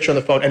showing us a picture on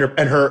the phone,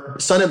 and her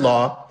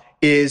son-in-law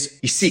is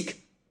Sikh.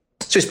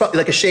 So he's probably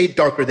like a shade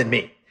darker than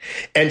me.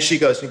 And she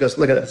goes,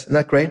 look at this. Isn't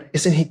that great?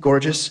 Isn't he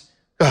gorgeous?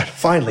 God,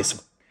 finally, a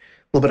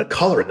little bit of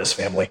color in this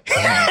family.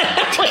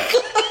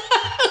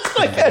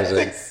 That's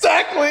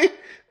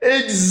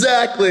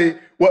exactly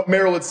what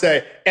Meryl would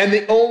say. And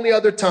the only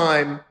other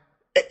time,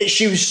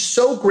 she was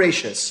so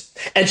gracious,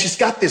 and she's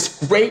got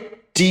this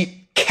great,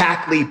 deep,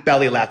 cackly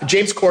belly laugh.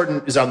 James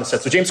Corden is on the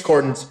set. So James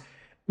Corden's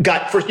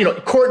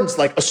Corden's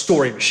like a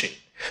story machine.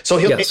 So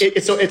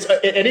it's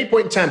at any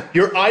point in time,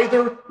 you're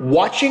either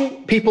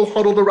watching people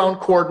huddled around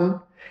Corden,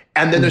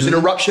 and then there's an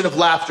eruption of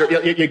laughter.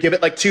 You give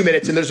it like 2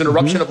 minutes, and there's an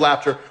eruption of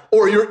laughter.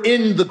 Or you're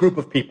in the group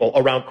of people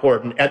around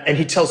Corden, and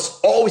he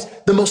tells always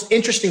the most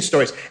interesting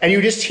stories. And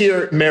you just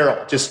hear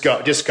Meryl just go.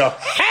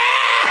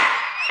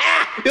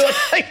 You're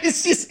like,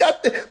 she's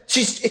got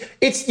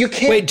you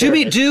can't. Wait,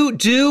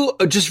 do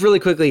just really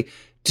quickly,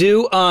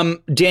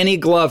 Danny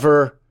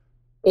Glover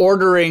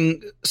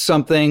ordering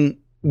something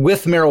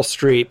with Meryl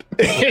Streep.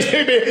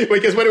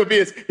 Because what it would be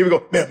is, he would go,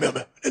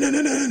 Meryl,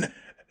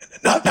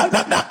 no,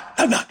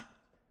 knock.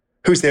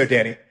 Who's there,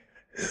 Danny?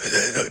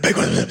 Big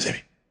one,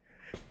 Sammy.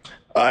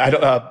 I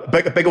don't.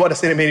 Big one to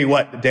say to me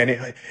what, Danny?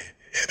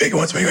 Big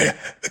one's me. Popeye.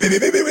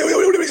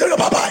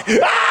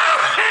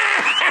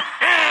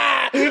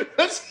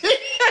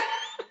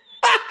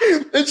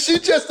 And she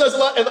just does a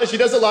lot. And she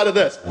does a lot of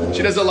this.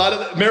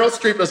 Meryl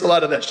Streep does a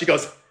lot of this. She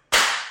goes.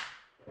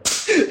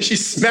 She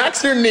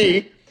smacks her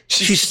knee.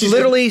 She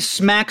literally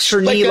smacks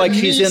her knee like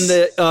she's in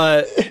the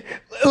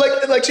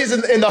like she's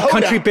in the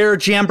Country Bear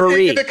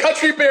Jamboree. The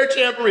Country Bear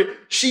Jamboree.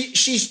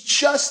 She's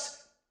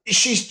just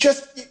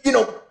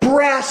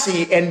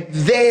brassy and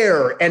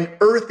there and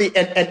earthy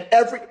and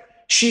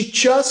she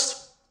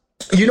just,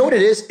 you know what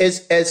it is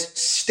as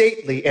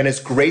stately and as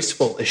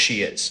graceful as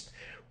she is.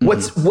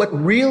 What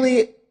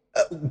really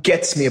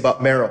gets me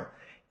about Meryl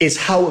is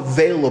how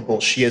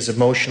available she is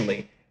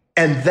emotionally.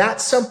 And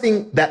that's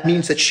something that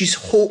means that she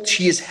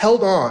is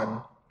held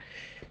on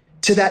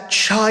to that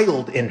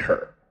child in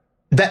her,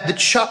 that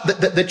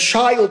the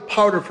child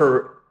part of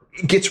her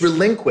gets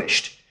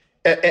relinquished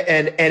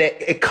and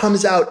it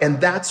comes out.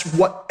 And that's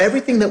what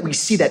everything that we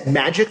see, that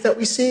magic that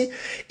we see,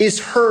 is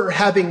her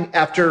having,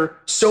 after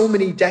so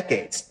many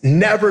decades,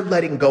 never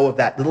letting go of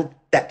that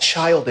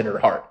child in her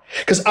heart.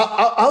 Because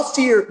I'll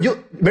see her,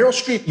 Meryl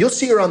Streep, you'll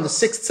see her on the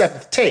 6th,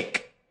 7th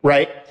take,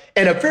 right?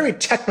 And a very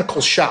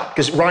technical shot,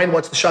 because Ryan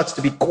wants the shots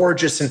to be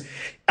gorgeous, and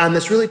on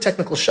this really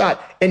technical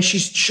shot. And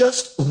she's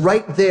just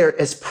right there,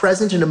 as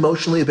present and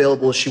emotionally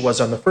available as she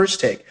was on the first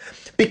take,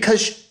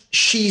 because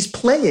she's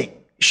playing,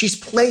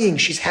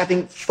 she's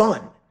having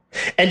fun.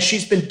 And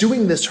she's been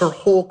doing this her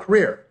whole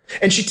career.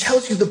 And she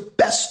tells you the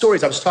best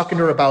stories. I was talking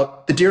to her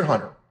about The Deer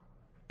Hunter.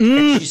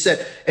 And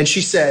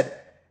she said,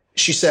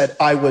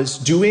 I was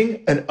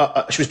doing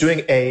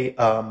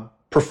a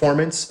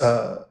performance,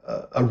 a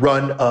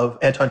run of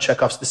Anton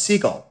Chekhov's The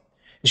Seagull.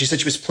 And she said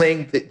she was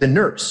playing the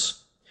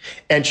nurse.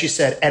 And she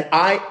said,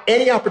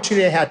 any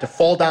opportunity I had to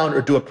fall down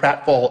or do a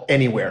pratfall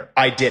anywhere,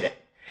 I did it.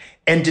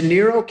 And De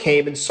Niro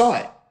came and saw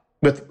it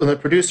with the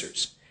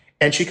producers.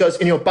 And she goes,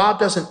 and Bob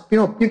doesn't,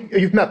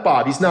 you've met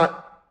Bob.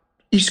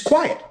 He's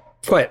quiet.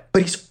 Quiet.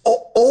 But he's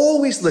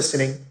always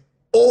listening,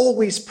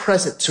 always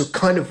present to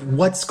kind of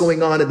what's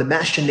going on in the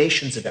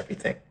machinations of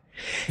everything.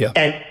 Yeah.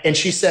 And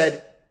she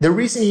said, the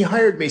reason he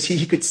hired me is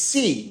he could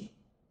see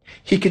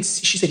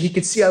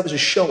I was a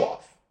show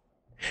off,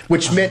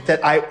 which meant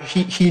that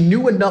he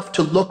knew enough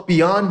to look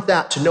beyond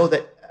that to know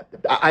that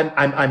I'm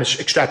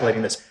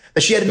extrapolating this,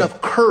 that she had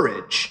enough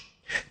courage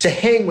to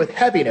hang with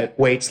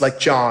heavyweights like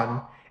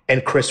John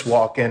and Chris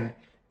Walken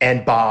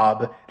and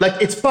Bob. Like,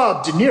 it's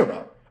Bob De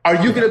Niro. Are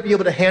you going to be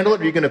able to handle it,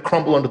 or are you going to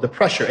crumble under the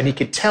pressure? And he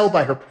could tell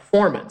by her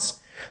performance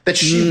that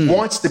she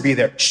wants to be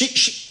there.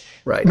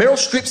 Right. Meryl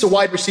Streep's a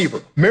wide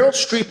receiver. Meryl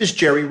Streep is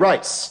Jerry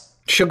Rice.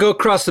 She'll go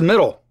across the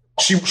middle.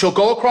 She'll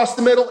go across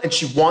the middle, and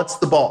she wants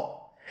the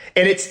ball.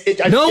 And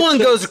no one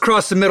goes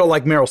across the middle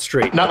like Meryl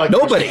Streep. Not like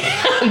nobody.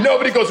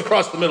 Nobody goes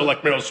across the middle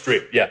like Meryl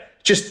Streep. Yeah,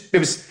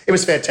 it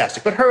was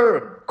fantastic. But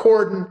her,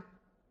 Corden,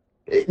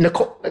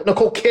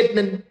 Nicole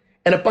Kidman,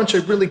 and a bunch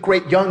of really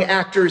great young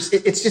actors.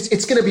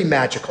 It's going to be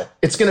magical.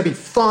 It's going to be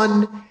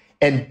fun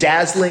and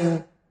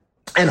dazzling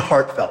and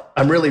heartfelt.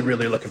 I'm really,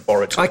 really looking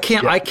forward to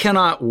it. I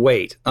cannot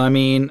wait. I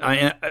mean,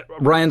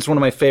 Ryan's one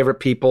of my favorite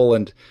people,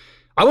 and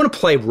I want to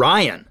play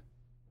Ryan.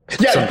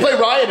 Yeah, you play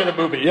Ryan in a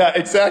movie. Yeah,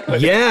 exactly.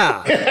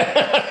 Yeah.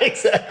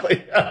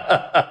 Exactly.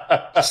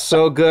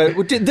 So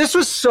good. This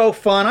was so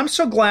fun. I'm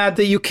so glad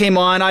that you came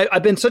on.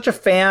 I've been such a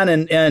fan,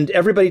 and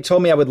everybody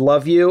told me I would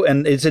love you.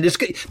 And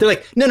they're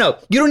like, no,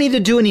 you don't need to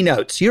do any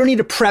notes. You don't need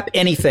to prep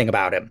anything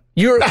about him.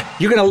 You're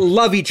going to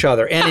love each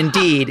other. And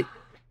indeed,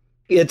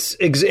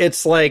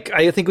 it's like,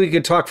 I think we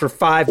could talk for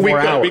 5 more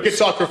hours. We could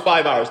talk for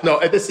 5 hours. No,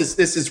 this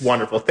is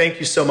wonderful. Thank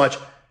you so much.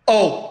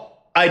 Oh,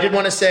 I did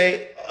want to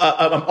say,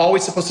 I'm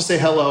always supposed to say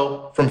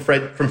hello from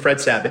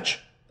Fred Savage.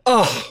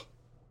 Oh,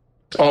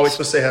 always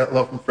supposed to say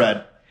hello from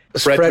Fred.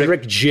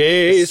 Frederick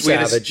J.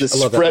 Savage. I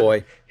love that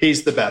boy.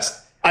 He's the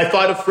best. I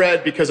thought of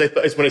Fred because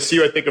when I see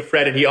you, I think of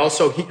Fred,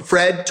 and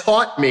Fred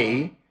taught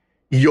me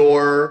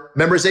your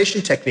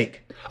memorization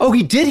technique. Oh,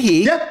 he did.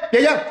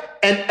 Yeah.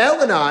 And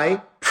Elle and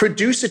I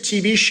produce a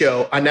TV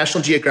show on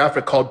National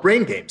Geographic called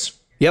Brain Games.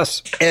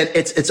 Yes. And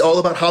it's all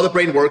about how the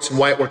brain works and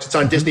why it works. It's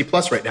on Disney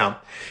Plus right now.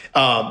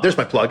 There's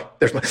my plug.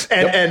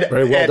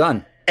 Very well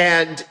done.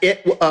 And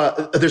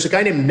there's a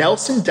guy named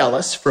Nelson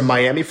Dellis from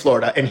Miami,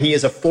 Florida, and he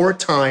is a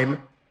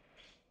 4-time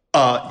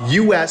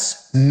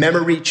U.S.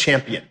 memory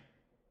champion.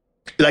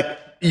 Like,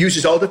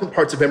 uses all different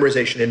parts of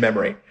memorization in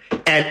memory.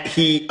 And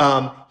he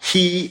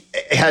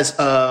has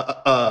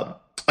a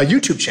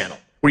YouTube channel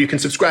where you can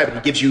subscribe, and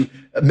he gives you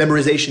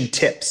memorization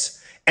tips.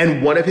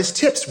 And one of his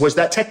tips was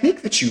that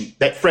technique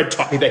that Fred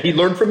taught me, that he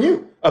learned from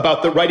you,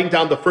 about the writing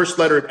down the first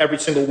letter of every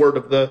single word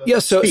of the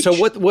speech. So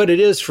what it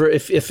is, for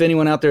if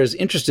anyone out there is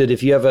interested,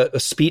 if you have a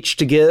speech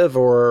to give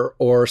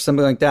or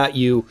something like that,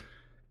 you,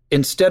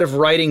 instead of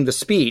writing the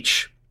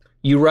speech,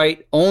 you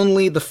write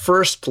only the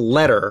first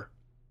letter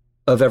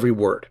of every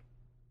word,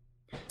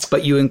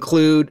 but you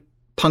include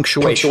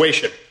punctuation.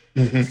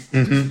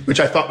 Which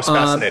I thought was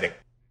fascinating.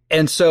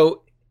 And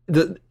so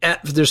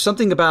there's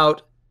something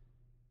about,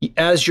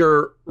 as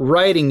you're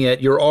writing it,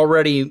 you're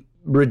already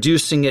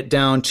reducing it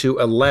down to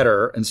a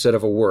letter instead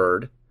of a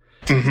word.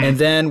 Mm-hmm. And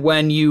then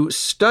when you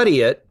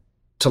study it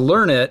to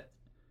learn it,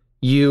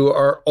 you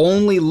are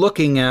only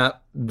looking at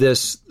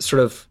this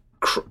sort of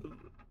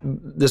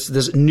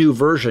this new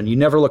version. You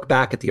never look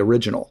back at the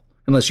original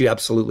unless you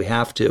absolutely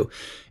have to.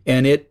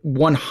 And it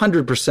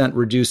 100%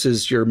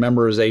 reduces your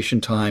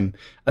memorization time,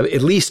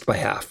 at least by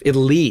half, at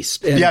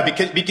least. And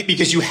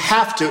because you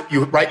have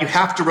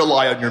to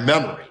rely on your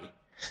memory.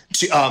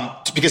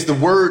 Because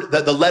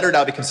the letter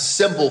now becomes a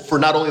symbol for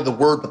not only the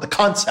word but the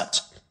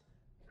concept.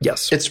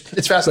 Yes, it's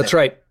fascinating. That's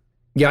right.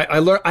 Yeah,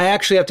 I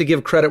actually have to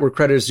give credit where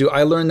credit is due.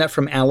 I learned that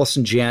from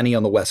Allison Janney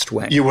on The West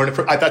Wing. You learned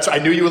it I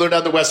knew you learned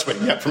on The West Wing.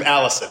 Yeah, from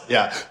Allison.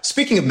 Yeah.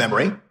 Speaking of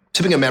memory,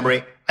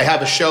 I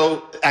have a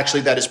show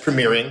actually that is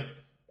premiering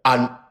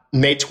on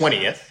May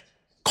 20th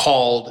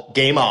called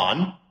Game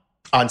On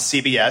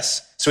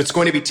CBS. So it's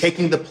going to be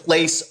taking the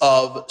place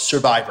of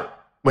Survivor.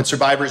 When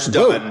Survivor's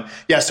done. Whoa.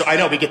 Yeah, so I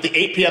know we get the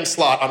 8 p.m.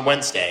 slot on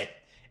Wednesday.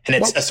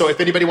 And so if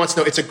anybody wants to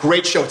know, it's a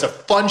great show. It's a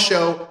fun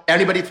show.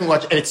 Anybody can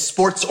watch, and it's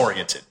sports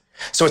oriented.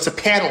 So it's a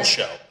panel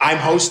show. I'm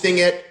hosting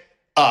it.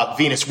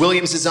 Venus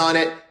Williams is on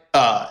it.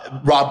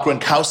 Rob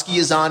Gronkowski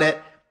is on it.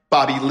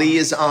 Bobby Lee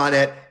is on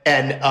it.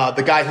 And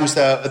the guy who's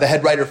the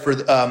head writer for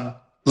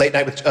Late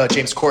Night with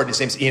James Corden, his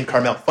name's Ian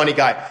Carmel. Funny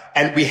guy.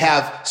 And we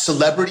have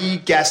celebrity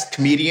guest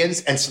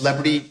comedians and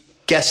celebrity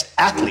guest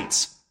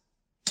athletes.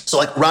 So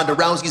like Ronda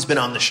Rousey's been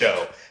on the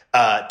show.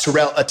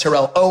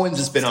 Terrell Owens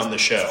has been on the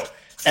show.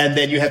 And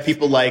then you have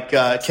people like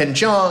Ken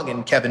Jeong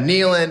and Kevin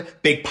Nealon.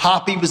 Big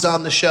Papi was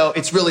on the show.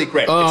 It's really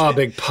great. Oh,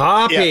 Big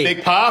Papi. Yeah,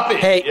 Big Papi.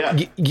 Hey,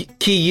 yeah.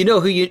 Key, you know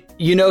who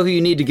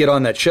you need to get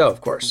on that show,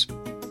 of course.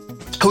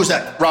 Who's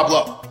that? Rob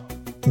Lowe.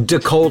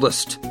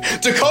 DeColdest.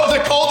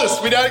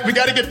 DeColdest. We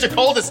got to get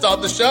DeColdest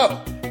on the show.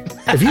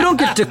 If you don't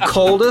get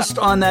DeColdest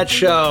on that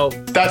show,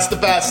 that's the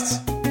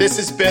best. This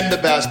has been the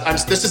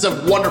best. This is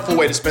a wonderful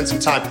way to spend some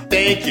time.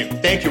 Thank you.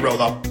 Thank you,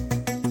 Rolo.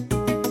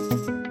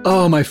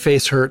 Oh, my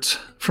face hurts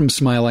from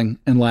smiling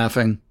and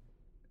laughing.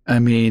 I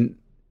mean,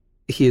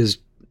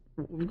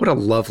 what a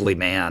lovely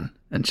man.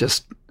 And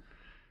just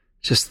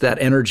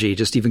that energy,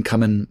 just even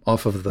coming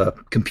off of the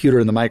computer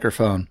and the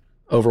microphone,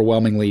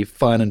 overwhelmingly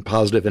fun and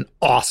positive and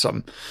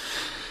awesome.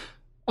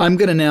 I'm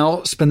going to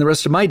now spend the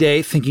rest of my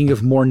day thinking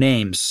of more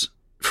names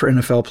for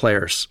NFL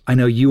players. I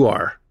know you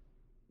are.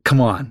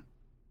 Come on.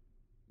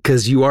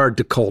 Because you are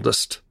the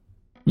coldest.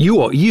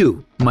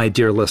 You, my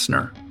dear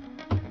listener,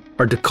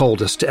 are the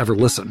coldest to ever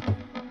listen.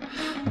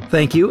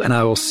 Thank you, and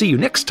I will see you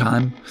next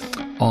time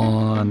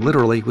on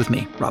Literally with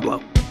me, Rob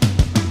Lowe.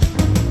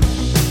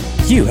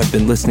 You have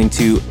been listening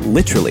to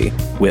Literally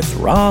with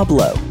Rob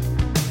Lowe.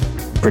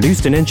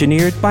 Produced and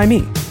engineered by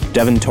me,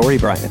 Devin Torrey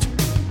Bryant.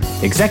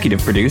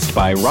 Executive produced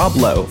by Rob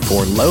Lowe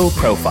for Low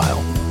Profile.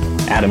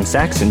 Adam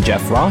Sachs and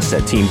Jeff Ross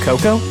at Team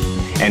Coco.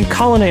 And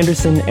Colin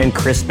Anderson and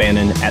Chris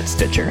Bannon at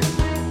Stitcher.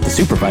 The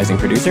supervising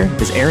producer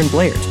is Aaron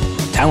Blaird.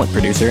 Talent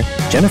producer,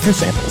 Jennifer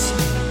Samples.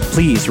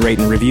 Please rate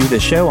and review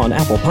this show on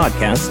Apple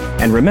Podcasts,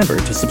 and remember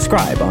to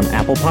subscribe on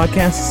Apple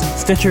Podcasts,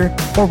 Stitcher,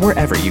 or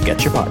wherever you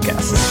get your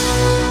podcasts.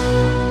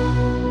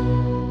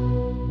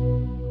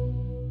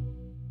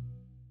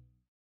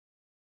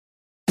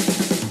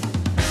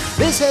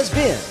 This has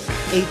been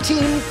a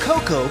Team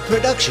Coco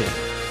production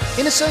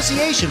in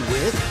association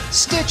with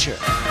Stitcher.